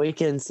 Christy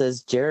Boykin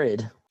says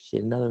Jared. She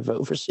had another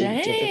vote for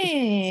Jared.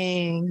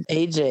 Dang.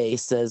 AJ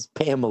says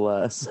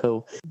Pamela.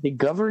 So the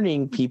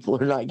governing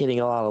people are not getting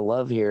a lot of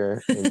love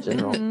here in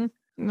general.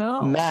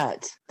 No.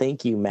 Matt,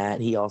 thank you, Matt.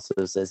 He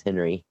also says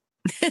Henry.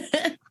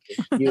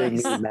 You and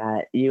me,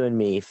 Matt. You and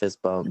me,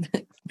 fist bump.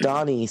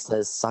 Donnie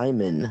says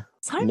Simon.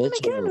 Simon Mitchell.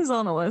 again is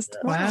on the list.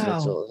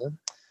 Wow.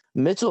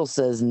 Mitchell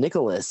says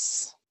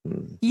Nicholas.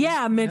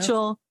 Yeah,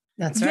 Mitchell.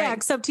 That's Yeah, right.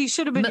 except he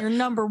should have been your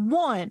number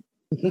 1.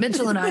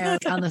 Mitchell and I are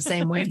on the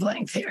same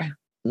wavelength here.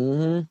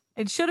 Mm-hmm.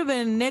 It should have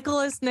been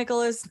Nicholas. No,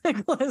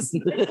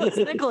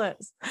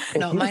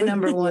 My my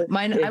number 1.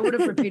 Mine. I would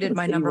have repeated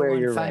my See number where 1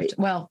 you're 5. right.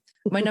 Well,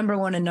 my number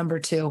 1 and number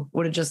 2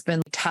 would have just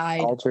been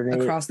tied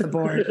Alternate. across the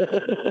board.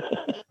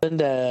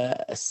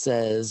 Linda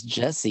says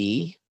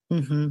Jesse.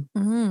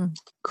 Mm-hmm.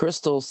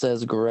 Crystal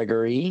says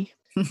Gregory.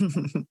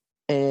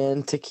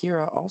 And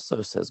Takira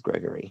also says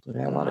Gregory. We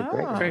got a lot of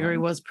Gregory. Gregory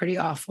was pretty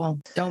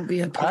awful. Don't be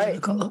a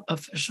political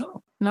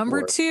official.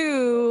 Number Or-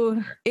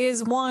 2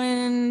 is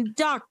one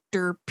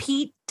Dr.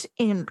 Pete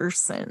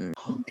Anderson.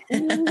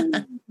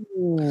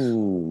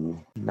 Ooh,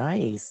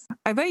 nice.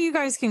 I bet you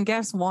guys can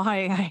guess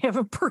why I have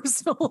a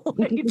personal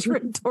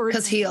hatred towards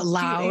Because he Pete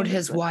allowed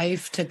his Anderson.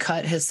 wife to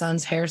cut his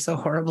son's hair so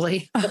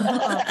horribly.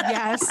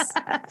 Yes.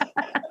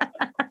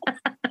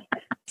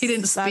 He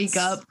didn't speak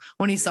That's- up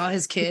when he saw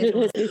his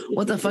kid.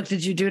 What the fuck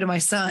did you do to my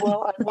son?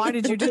 Well, Why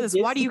did you do this?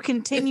 Why do you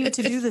continue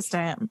to do this to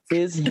him?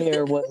 his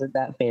hair wasn't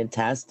that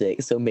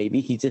fantastic, so maybe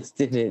he just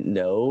didn't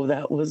know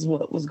that was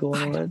what was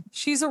going on.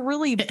 She's a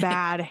really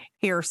bad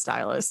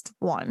hairstylist,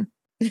 one.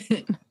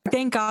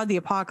 Thank God the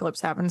apocalypse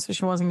happened, so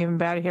she wasn't giving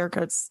bad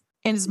haircuts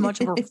in as much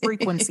of a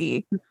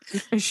frequency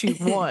as she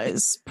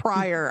was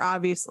prior,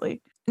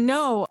 obviously.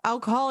 No,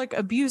 alcoholic,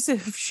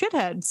 abusive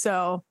shithead.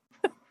 So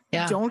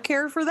Yeah. don't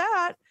care for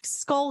that.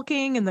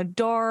 Skulking in the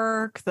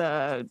dark,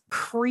 the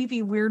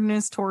creepy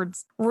weirdness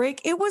towards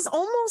Rick. It was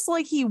almost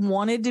like he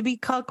wanted to be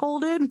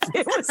cuckolded.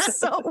 It was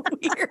so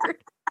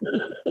weird.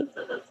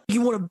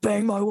 You want to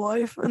bang my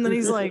wife? And then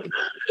he's like,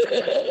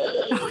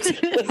 how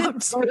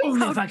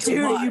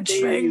dare you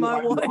bang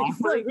my wife?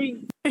 Like,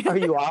 Are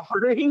you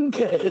offering?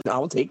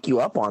 I'll take you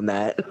up on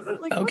that.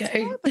 like,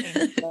 Okay. what's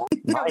happening?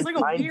 Yeah, it was like a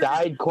Mine weird-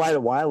 died quite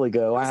a while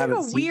ago. I It's haven't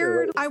like a seen her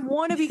weird. lately. I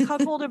want to be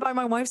cuckolded by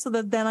my wife so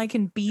that then I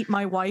can beat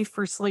my wife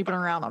for sleeping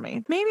around on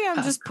me. Maybe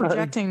I'm just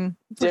projecting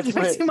my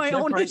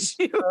own different issues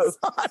strokes.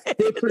 on it.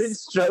 Different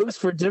strokes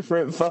for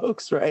different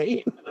folks,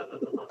 right?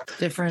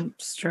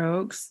 Different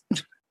strokes.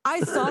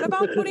 I thought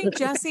about putting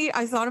Jesse.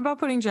 I thought about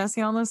putting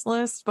Jesse on this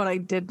list, but I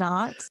did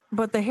not.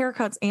 But the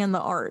haircuts and the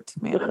art,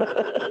 man.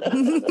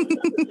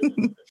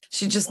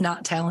 She's just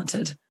not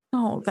talented.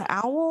 No, the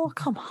owl.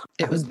 Come on.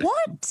 It was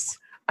What?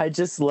 I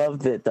just love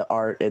that the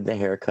art and the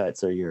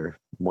haircuts are your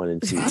 1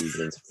 and 2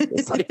 reasons.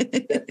 It's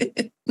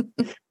like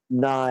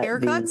not being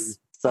Haircuts,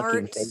 sucking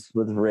art. face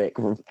with Rick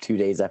 2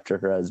 days after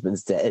her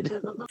husband's dead.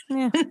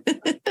 Yeah,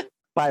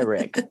 Bye,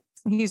 Rick.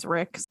 he's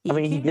Rick. I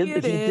mean, he can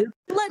did- get he it.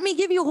 did- Let me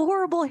give you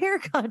horrible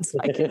haircuts.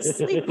 I can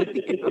sleep with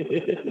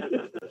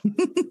you.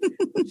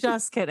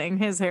 Just kidding.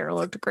 His hair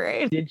looked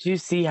great. Did you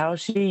see how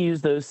she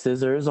used those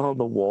scissors on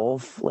the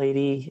wolf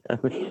lady? I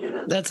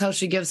mean, That's how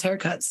she gives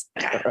haircuts.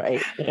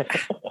 right?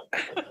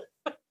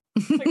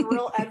 Like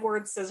real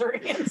Edward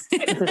Scissorhands.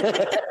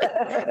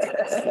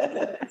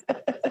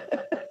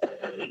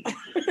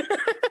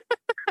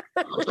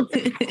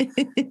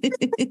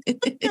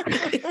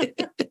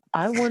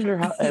 I wonder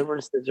how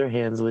Edward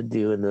Scissorhands would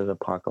do in the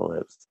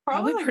apocalypse.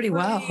 Probably pretty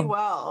well.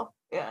 well.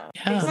 Yeah.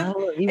 Yeah. Except,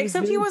 Oh,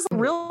 except he very- was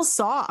real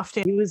soft.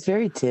 He was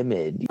very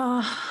timid.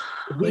 Well,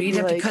 you'd He'd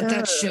have be to cut like,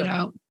 that shit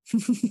out.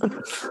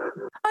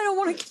 I don't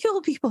want to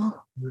kill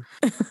people.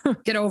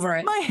 Get over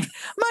it. My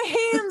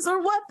hands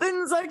are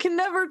weapons I can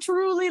never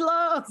truly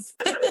love.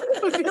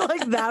 It would be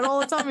like that all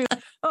the time.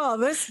 Like, oh,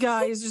 this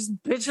guy is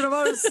just bitching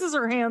about his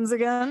scissor hands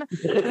again.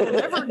 He'll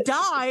never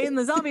die in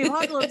the zombie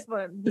apocalypse,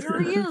 but here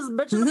he is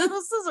bitching about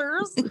his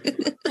scissors.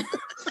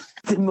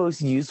 The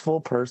most useful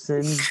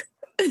person,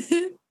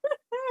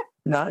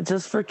 not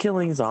just for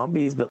killing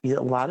zombies, but a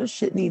lot of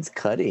shit needs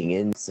cutting,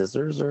 and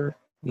scissors are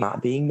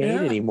not being made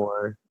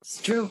anymore.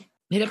 It's true.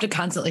 He'd have to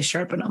constantly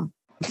sharpen them.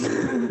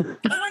 Oh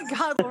my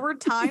God, over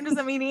time, does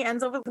that mean he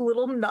ends up with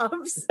little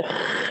nubs?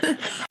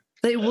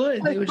 They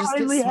would. They would just get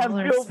finally have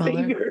smaller and real smaller.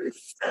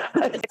 fingers.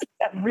 I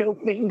have real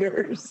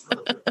fingers.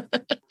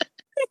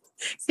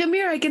 Come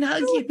here, I can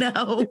hug you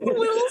now.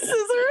 Little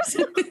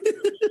scissors.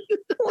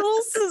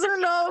 Little scissor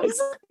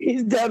nubs.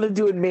 He's down to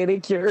doing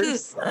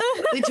manicures.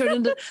 They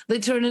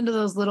turn into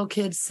those little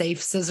kids'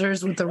 safe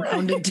scissors with the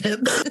rounded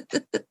tips.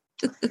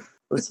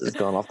 This has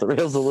gone off the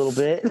rails a little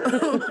bit.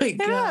 Oh my It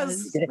god.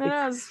 has. It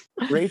has.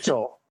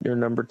 Rachel, you're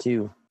number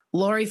 2.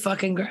 Lori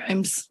fucking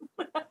Grimes.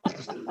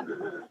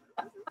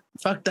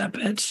 Fuck that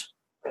bitch.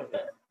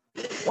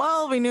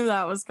 Well, we knew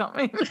that was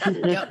coming.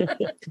 Yep.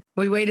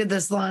 We waited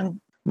this long.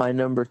 My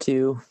number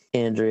 2,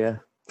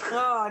 Andrea.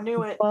 Oh, I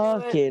knew it.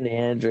 Fucking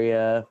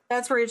Andrea.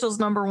 That's Rachel's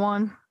number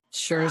 1.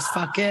 Sure as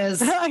fuck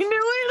is. I knew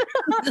it.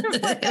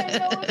 I'm like, I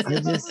know it's I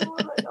just- exactly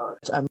what I know.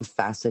 I'm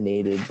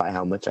fascinated by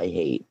how much I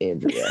hate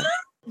Andrea.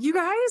 You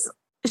guys,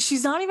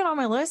 she's not even on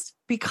my list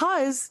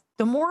because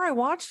the more I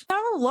watch, I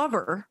don't love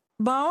her,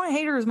 but I don't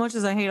hate her as much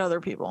as I hate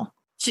other people.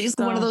 She's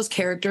So- one of those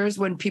characters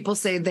when people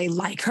say they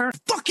like her.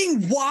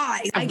 Fucking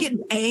why? I get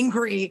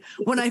angry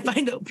when I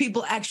find out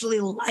people actually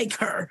like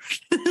her.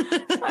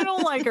 I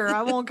don't like her.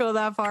 I won't go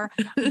that far.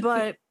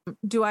 But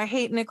do I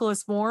hate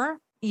Nicholas more?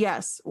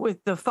 Yes, with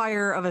the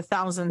fire of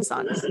 1,000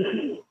 suns.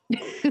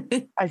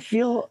 I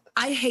feel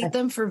I hate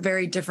them for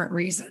very different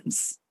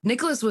reasons.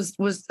 Nicholas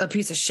was a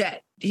piece of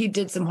shit. He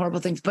did some horrible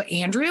things, but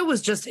Andrea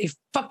was just a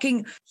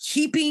fucking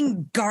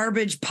heaping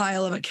garbage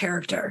pile of a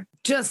character.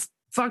 Just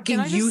fucking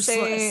Can I just say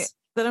useless.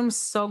 that I'm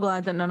so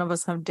glad that none of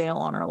us have Dale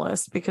on our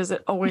list because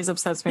it always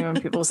upsets me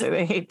when people say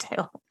they hate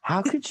Dale.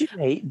 how could you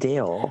hate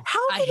Dale? How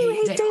I can you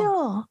hate hate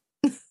Dale?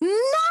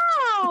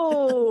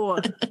 No!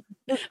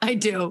 I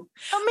do.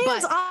 A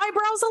man's But-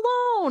 eyebrows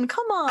alone.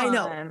 Come on. I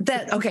know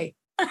that. Okay.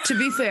 To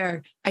be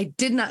fair, I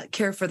did not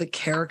care for the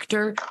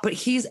character, but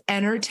he's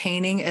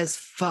entertaining as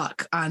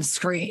fuck on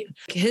screen.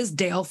 His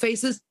Dale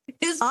faces.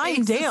 I'm face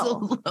is Dale.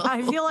 alone.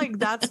 I feel like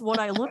that's what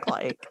I look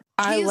like.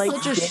 I He's like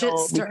such a Dale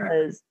shitster.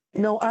 because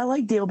I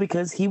like Dale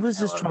because he was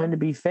just trying to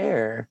be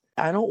fair.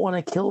 I don't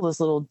want to kill this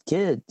little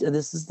kid.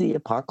 This is the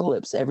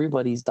apocalypse.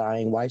 Everybody's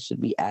dying. Why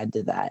should we add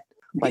to that?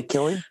 By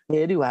killing a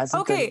kid who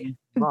hasn't done Okay, anything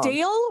wrong.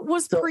 Dale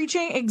was So-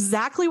 preaching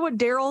exactly what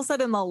Daryl said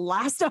in the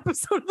last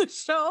episode of the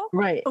show.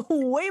 Right.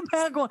 Way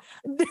back when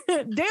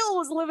Dale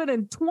was living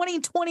in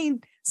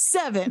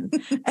 2027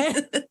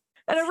 and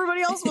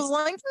everybody else was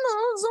like,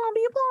 no,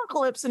 zombie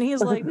apocalypse. And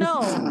he's like,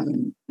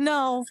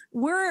 no,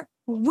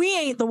 we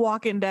ain't the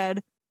Walking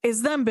Dead.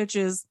 It's them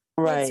bitches.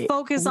 Right. Let's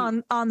focus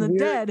on the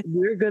dead.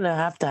 We're gonna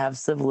have to have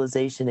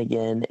civilization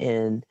again,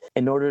 and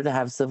in order to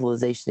have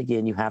civilization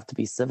again, you have to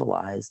be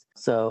civilized.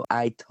 So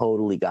I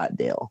totally got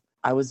Dale.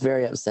 I was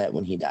very upset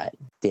when he died.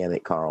 Damn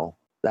it, Carl.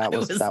 That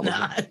was not.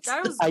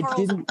 That was I Carl's-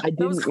 didn't that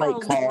was like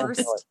Carl's Carl.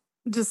 worst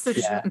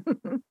decision.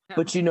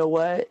 But you know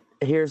what?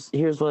 Here's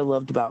what I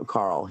loved about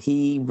Carl.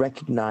 He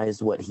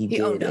recognized what he He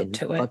did owned up and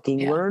to it, fucking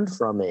yeah. learned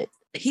from it.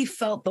 He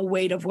felt the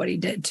weight of what he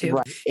did too.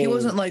 Right. He And-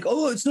 wasn't like,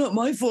 oh, it's not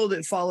my fault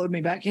it followed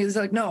me back. He was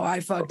like, no,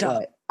 I fucked up.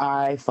 Right.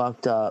 I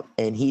fucked up,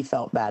 and he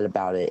felt bad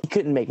about it. He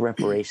couldn't make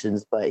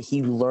reparations, but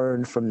he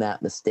learned from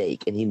that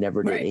mistake, and he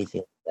never did Right.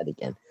 anything like that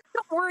again.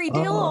 Don't worry,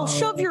 Dale. I'll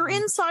shove your Oh.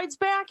 insides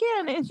back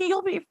in and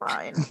you'll be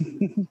fine.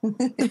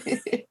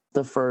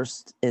 The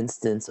first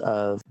instance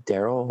of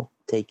Daryl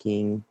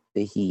taking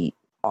the heat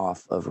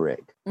off of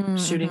Rick.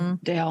 Shooting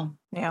Mhm. Dale.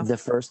 Yeah. The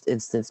first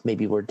instance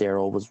maybe where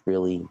Daryl was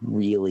really,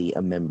 really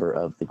a member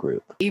of the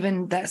group.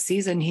 Even that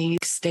season, he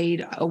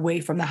stayed away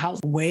from the house,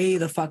 way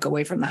the fuck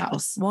away from the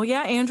house. Well,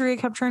 yeah, Andrea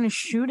kept trying to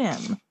shoot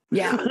him.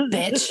 Yeah,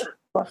 bitch.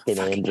 Fucking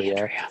Fucking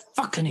Andrea.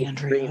 Fucking Brings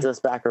Andrea. us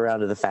back around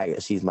to the fact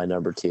that she's my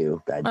number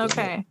 2. God damn it.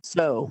 Okay.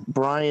 So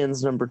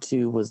Brian's number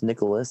 2 was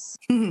Nicholas.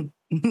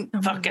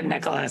 Fucking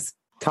Nicholas.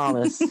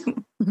 Thomas.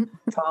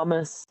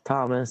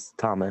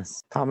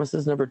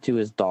 Thomas's number 2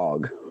 is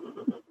dog.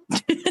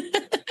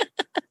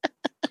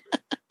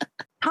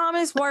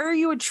 Thomas, why are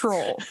you a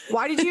troll?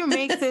 Why did you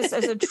make this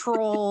as a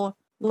troll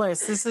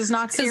list? This is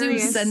not Because he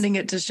serious. was sending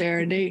it to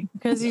Charity.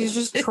 Because he's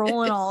just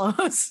trolling all of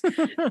us.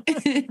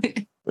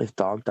 If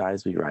dog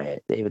dies, we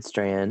riot. David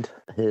Strand.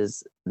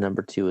 His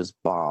number 2 is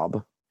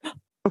Bob.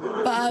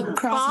 Bob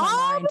crossed my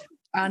Bob? mind.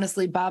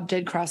 Honestly, Bob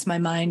did cross my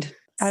mind.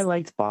 I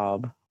liked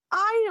Bob.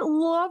 I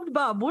loved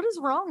Bob. What is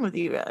wrong with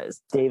you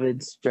guys?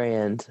 David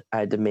Strand.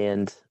 I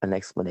demand an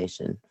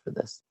explanation for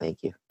this.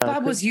 Thank you.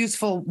 Bob was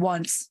useful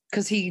once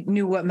because he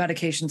knew what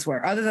medications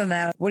were. Other than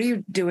that, what are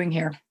you doing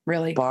here,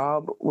 really?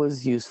 Bob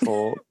was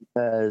useful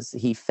Because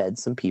he fed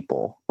some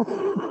people.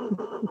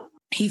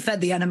 He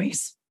fed the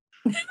enemies.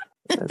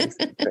 That's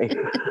great.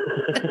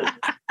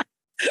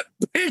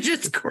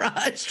 Bridget's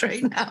crushed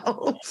right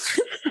now.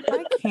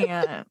 I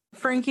can't.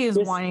 Frankie is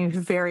whining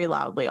very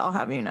loudly. I'll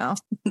have you know.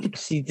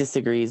 She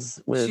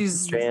disagrees with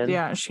Strand.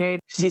 Yeah,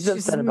 She's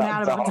upset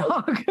mad about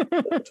dog.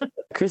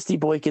 Christy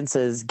Boykin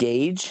says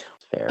Gage.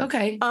 Fair.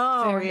 Okay.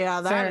 Oh fair,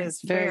 yeah, that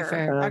is very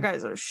fair. That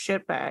guy's a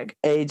shitbag.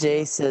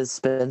 AJ says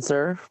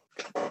Spencer.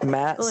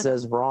 Matt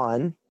says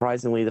Ron.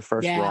 Surprisingly, the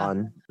first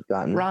Ron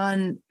gotten.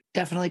 Ron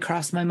definitely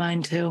crossed my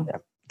mind too. Yeah.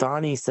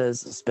 Donnie says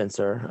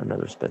Spencer,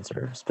 another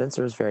Spencer.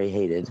 Spencer is very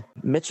hated.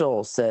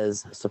 Mitchell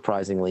says,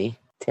 surprisingly,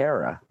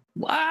 Tara.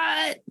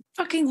 What?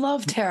 Fucking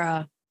love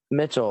Tara.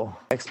 Mitchell,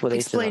 explanation.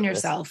 Explain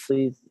yourself.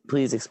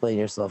 Please explain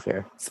yourself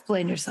here.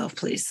 Explain yourself,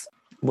 please.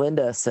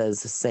 Linda says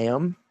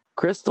Sam.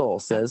 Crystal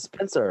says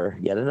Spencer.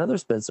 Yet another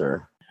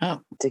Spencer.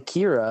 Oh.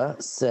 Takira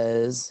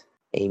says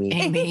Amy.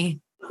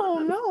 Amy. Oh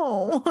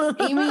no.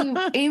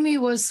 Amy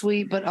was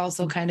sweet, but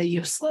also kind of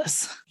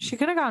useless. She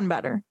could have gotten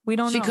better. We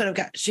don't know.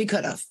 She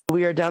could have.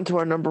 We are down to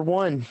our number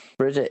one.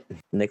 Bridget.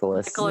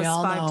 Nicholas. Nicholas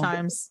 5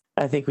 times.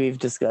 I think we've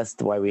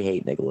discussed why we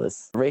hate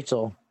Nicholas.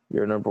 Rachel,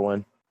 you're number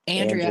one.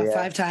 Andrea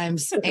 5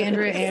 times.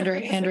 Andrea.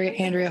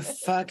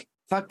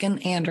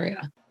 Fucking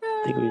Andrea.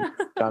 I think we've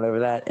gone over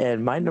that.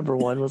 And my number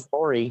one was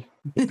Lori.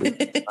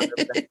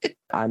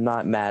 I'm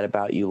not mad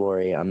about you,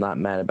 Lori. I'm not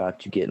mad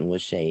about you getting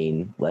with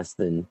Shane less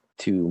than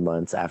 2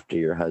 months after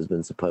your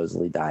husband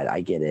supposedly died. I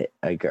get it.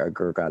 A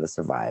girl gotta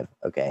survive.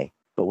 Okay.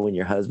 But when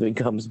your husband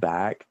comes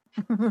back,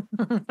 don't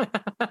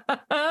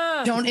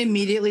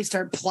immediately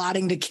start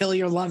plotting to kill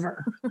your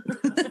lover.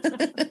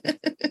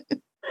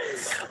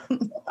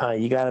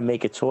 you gotta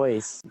make a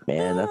choice,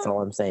 man. That's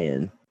all I'm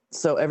saying.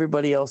 So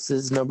everybody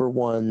else's number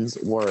ones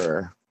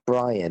were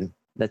Brian,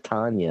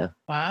 Natanya.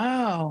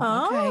 Wow.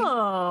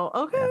 Oh,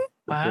 okay. Yeah.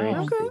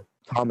 Wow. Okay.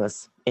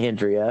 Thomas,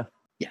 Andrea.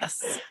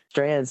 Yes.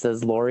 Strand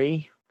says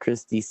Lori.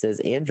 Christy says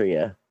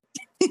Andrea.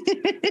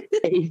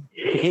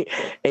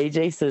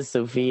 AJ says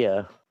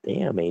Sophia.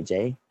 Damn,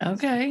 AJ.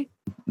 Okay.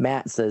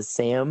 Matt says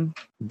Sam.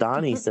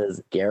 Donnie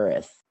says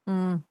Gareth.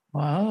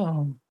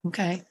 Wow.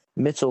 Okay.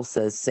 Mitchell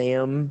says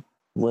Sam.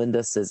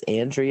 Linda says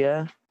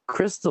Andrea.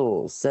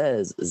 Crystal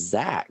says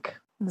Zach.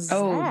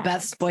 Oh,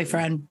 Beth's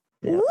boyfriend.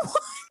 Yeah.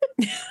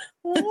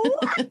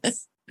 What?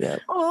 Yeah.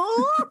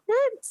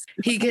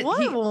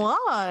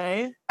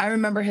 Why? I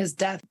remember his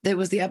death. It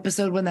was the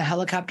episode when the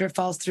helicopter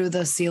falls through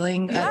the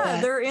ceiling. Yeah,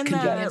 they're in the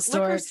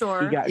liquor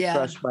store. He got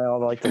crushed by all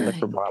the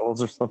liquor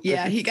bottles or something.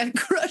 Yeah, he got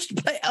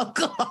crushed by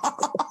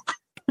alcohol.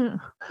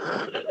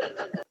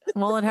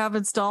 Well, it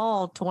happens to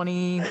all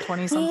 20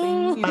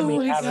 something. I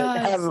mean,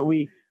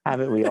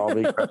 haven't we all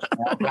been crushed by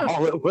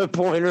alcohol at one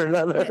point or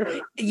another?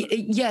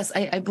 Yes,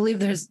 I believe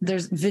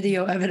there's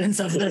video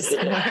evidence of this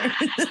somewhere.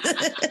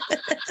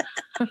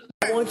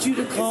 I want you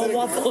to call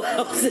Waffle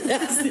House and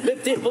ask them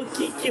if they will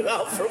kick you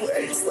out for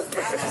wearing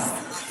slippers.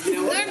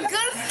 They're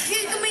gonna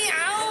kick me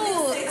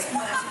out.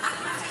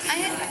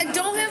 I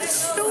don't have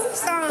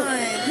shoes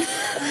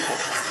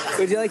on.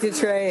 Would you like to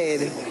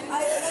trade?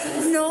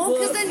 No,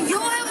 because then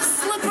you'll have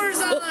slippers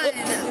on.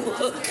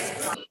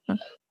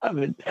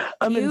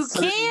 You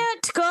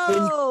can't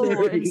go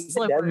in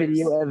slippers. That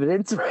video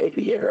evidence right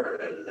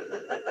here.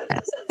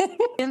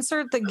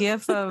 Insert the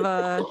gif of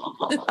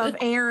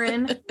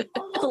Aaron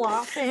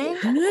flopping.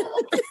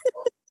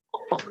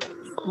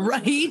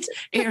 Right?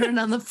 Aaron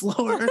on the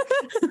floor.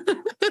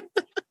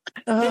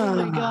 Oh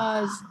my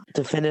gosh.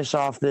 To finish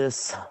off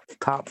this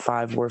top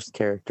 5 worst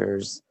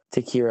characters,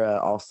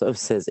 Takira also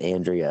says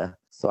Andrea.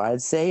 So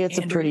I'd say it's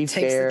a pretty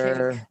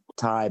fair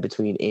tie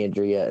between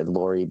Andrea and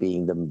Lori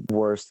being the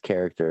worst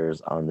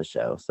characters on the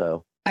show.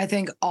 So I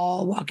think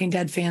all Walking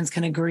Dead fans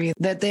can agree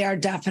that they are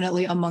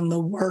definitely among the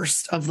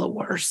worst of the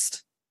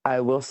worst.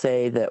 I will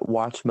say that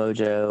Watch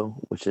Mojo,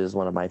 which is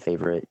one of my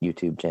favorite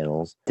YouTube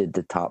channels, did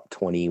the top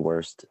 20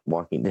 worst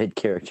Walking Dead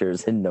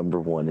characters, and number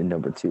 1 and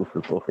number 2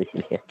 were Lori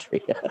and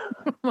Andrea.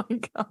 Oh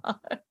my God.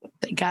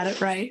 They got it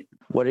right.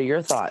 What are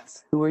your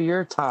thoughts? Who are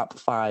your top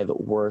 5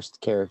 worst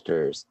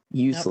characters?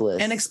 Useless.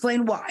 Yep. And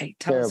explain why.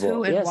 Tell terrible. us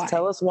who and why.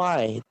 Tell us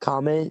why.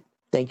 Comment.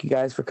 Thank you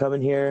guys for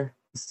coming here.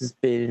 This has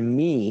been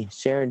me,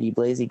 Sharon D.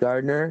 Blazy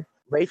Gardner,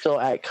 Rachel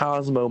at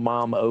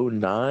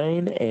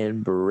CosmoMom09,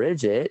 and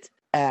Bridget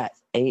at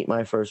Ain't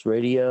My First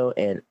Radio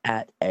and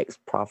at X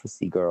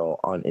Prophecy Girl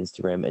on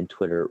Instagram and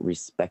Twitter,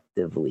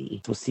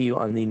 respectively. We'll see you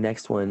on the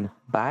next one.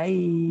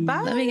 Bye.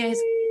 Bye. Love you guys.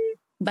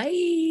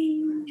 Bye.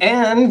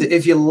 And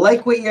if you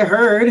like what you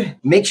heard,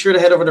 make sure to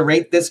head over to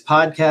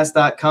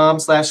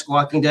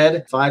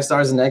ratethispodcast.com/squawkingdead. 5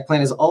 stars and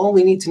eggplant is all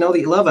we need to know that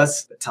you love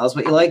us. But tell us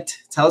what you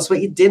liked. Tell us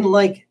what you didn't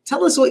like.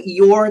 Tell us what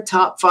your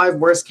top 5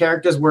 worst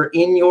characters were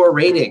in your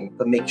rating,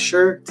 but make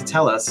sure to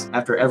tell us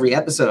after every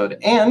episode.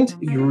 And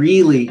if you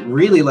really,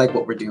 really like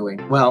what we're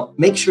doing, well,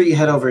 make sure you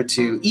head over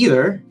to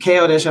either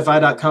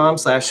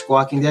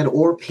ko-fi.com/squawkingdead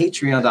or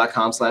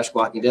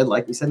patreon.com/squawkingdead,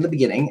 like we said in the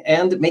beginning,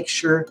 and make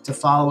sure to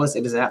follow us.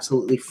 It is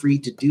absolutely free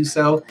to do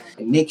so.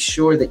 And make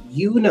sure that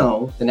you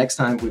know the next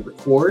time we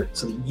record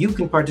so that you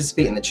can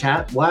participate in the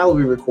chat while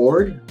we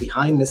record.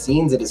 Behind the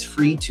scenes, it is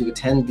free to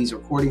attend these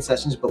recording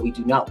sessions, but we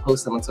do not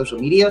post them on social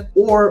media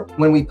or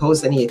when we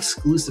post any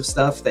exclusive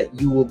stuff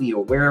that you will be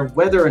aware of,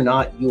 whether or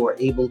not you are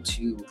able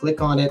to click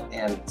on it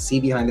and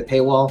see behind the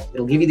paywall.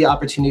 It'll give you the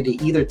opportunity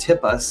to either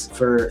tip us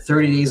for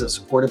 30 days of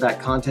support of that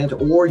content,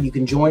 or you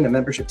can join a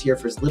membership tier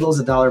for as little as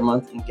 $1 a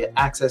month and get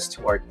access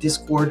to our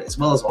Discord, as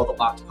well as all the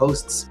locked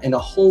posts and a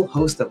whole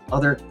host of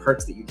other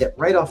perks that you get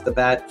right off the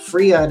bat.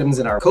 Free items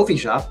in our Ko-fi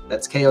shop.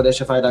 That's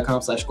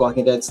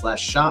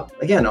ko-fi.com/squawkingdead/shop.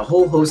 Again, a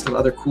whole host of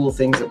other cool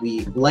things that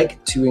we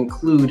like to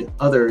include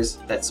others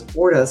that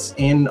support us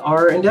in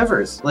our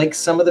endeavors, like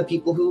some of the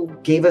people who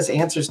gave us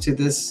answers to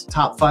this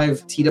top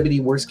 5 TWD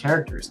worst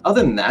characters.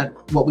 Other than that,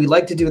 what we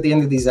like to do at the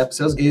end of these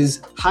episodes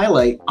is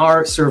highlight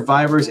our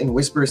Survivors and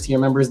Whisperers tier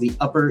members, the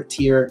upper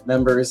tier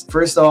members.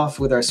 First off,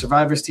 with our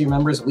Survivors tier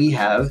members, we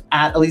have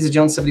at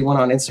ElizaJones71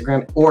 on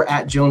Instagram or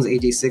at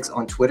JonesAJ6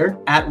 on Twitter,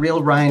 at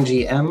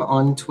RealRyanGM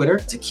on Twitter,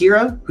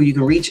 Takira, who you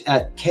can reach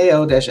at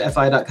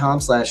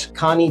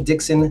ko-fi.com/Connie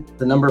Dixon,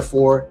 the number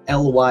 4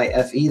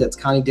 LYFE, that's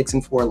Connie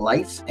Dixon for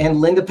life, and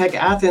Linda Peck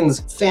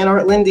Athens,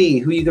 Fanart Lindy,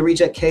 who you can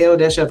reach at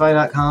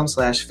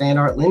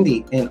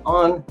ko-fi.com/FanartLindy. And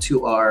on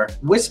to our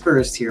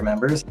Whisperers tier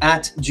members,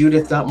 at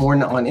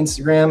Judith.Morton on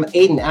Instagram,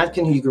 Aiden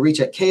Atkin, who you can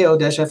reach at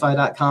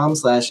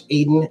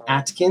ko-fi.com/Aiden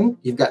Atkin.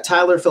 You've got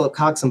Tyler Phillip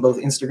Cox on both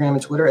Instagram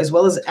and Twitter, as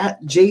well as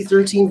at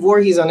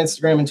J13Voorhees on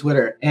Instagram and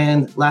Twitter.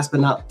 And last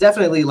but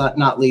definitely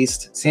not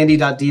least,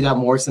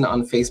 Sandy.D.Morrison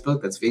on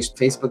Facebook. That's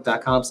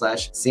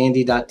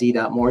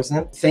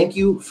facebook.com/Sandy.D.Morrison. Thank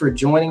you for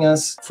joining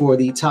us for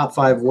the top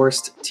 5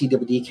 worst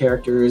TWD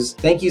characters.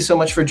 Thank you so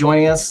much for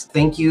joining us.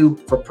 Thank you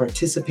for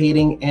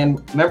participating.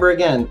 And remember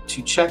again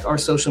to check our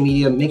social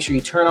media. Make sure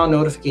you turn on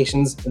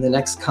notifications in the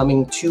next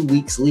coming 2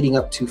 weeks leading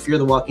up to Fear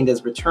the Walking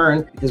Dead's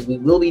return, because we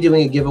will be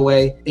doing a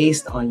giveaway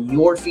based on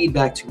your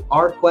feedback to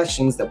our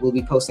questions that we'll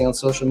be posting on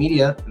social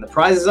media. And the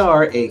prizes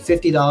are a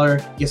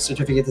 $50 gift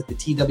certificate to the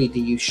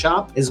TWDU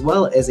shop, as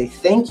well as a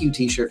thank you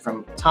t-shirt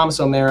from Thomas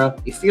O'Mara,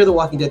 a Fear the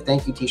Walking Dead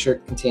thank you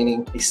t-shirt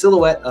containing a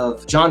silhouette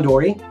of John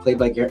Dory, played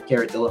by Garrett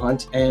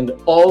Dillahunt, and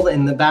all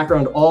in the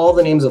background, all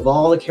the names of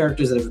all the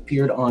characters that have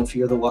appeared on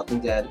Fear the Walking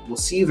Dead. We'll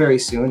see you very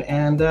soon,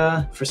 and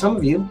for some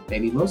of you,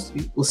 maybe most of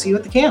you, we'll see you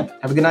at the camp.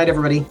 Have a good night,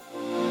 everybody.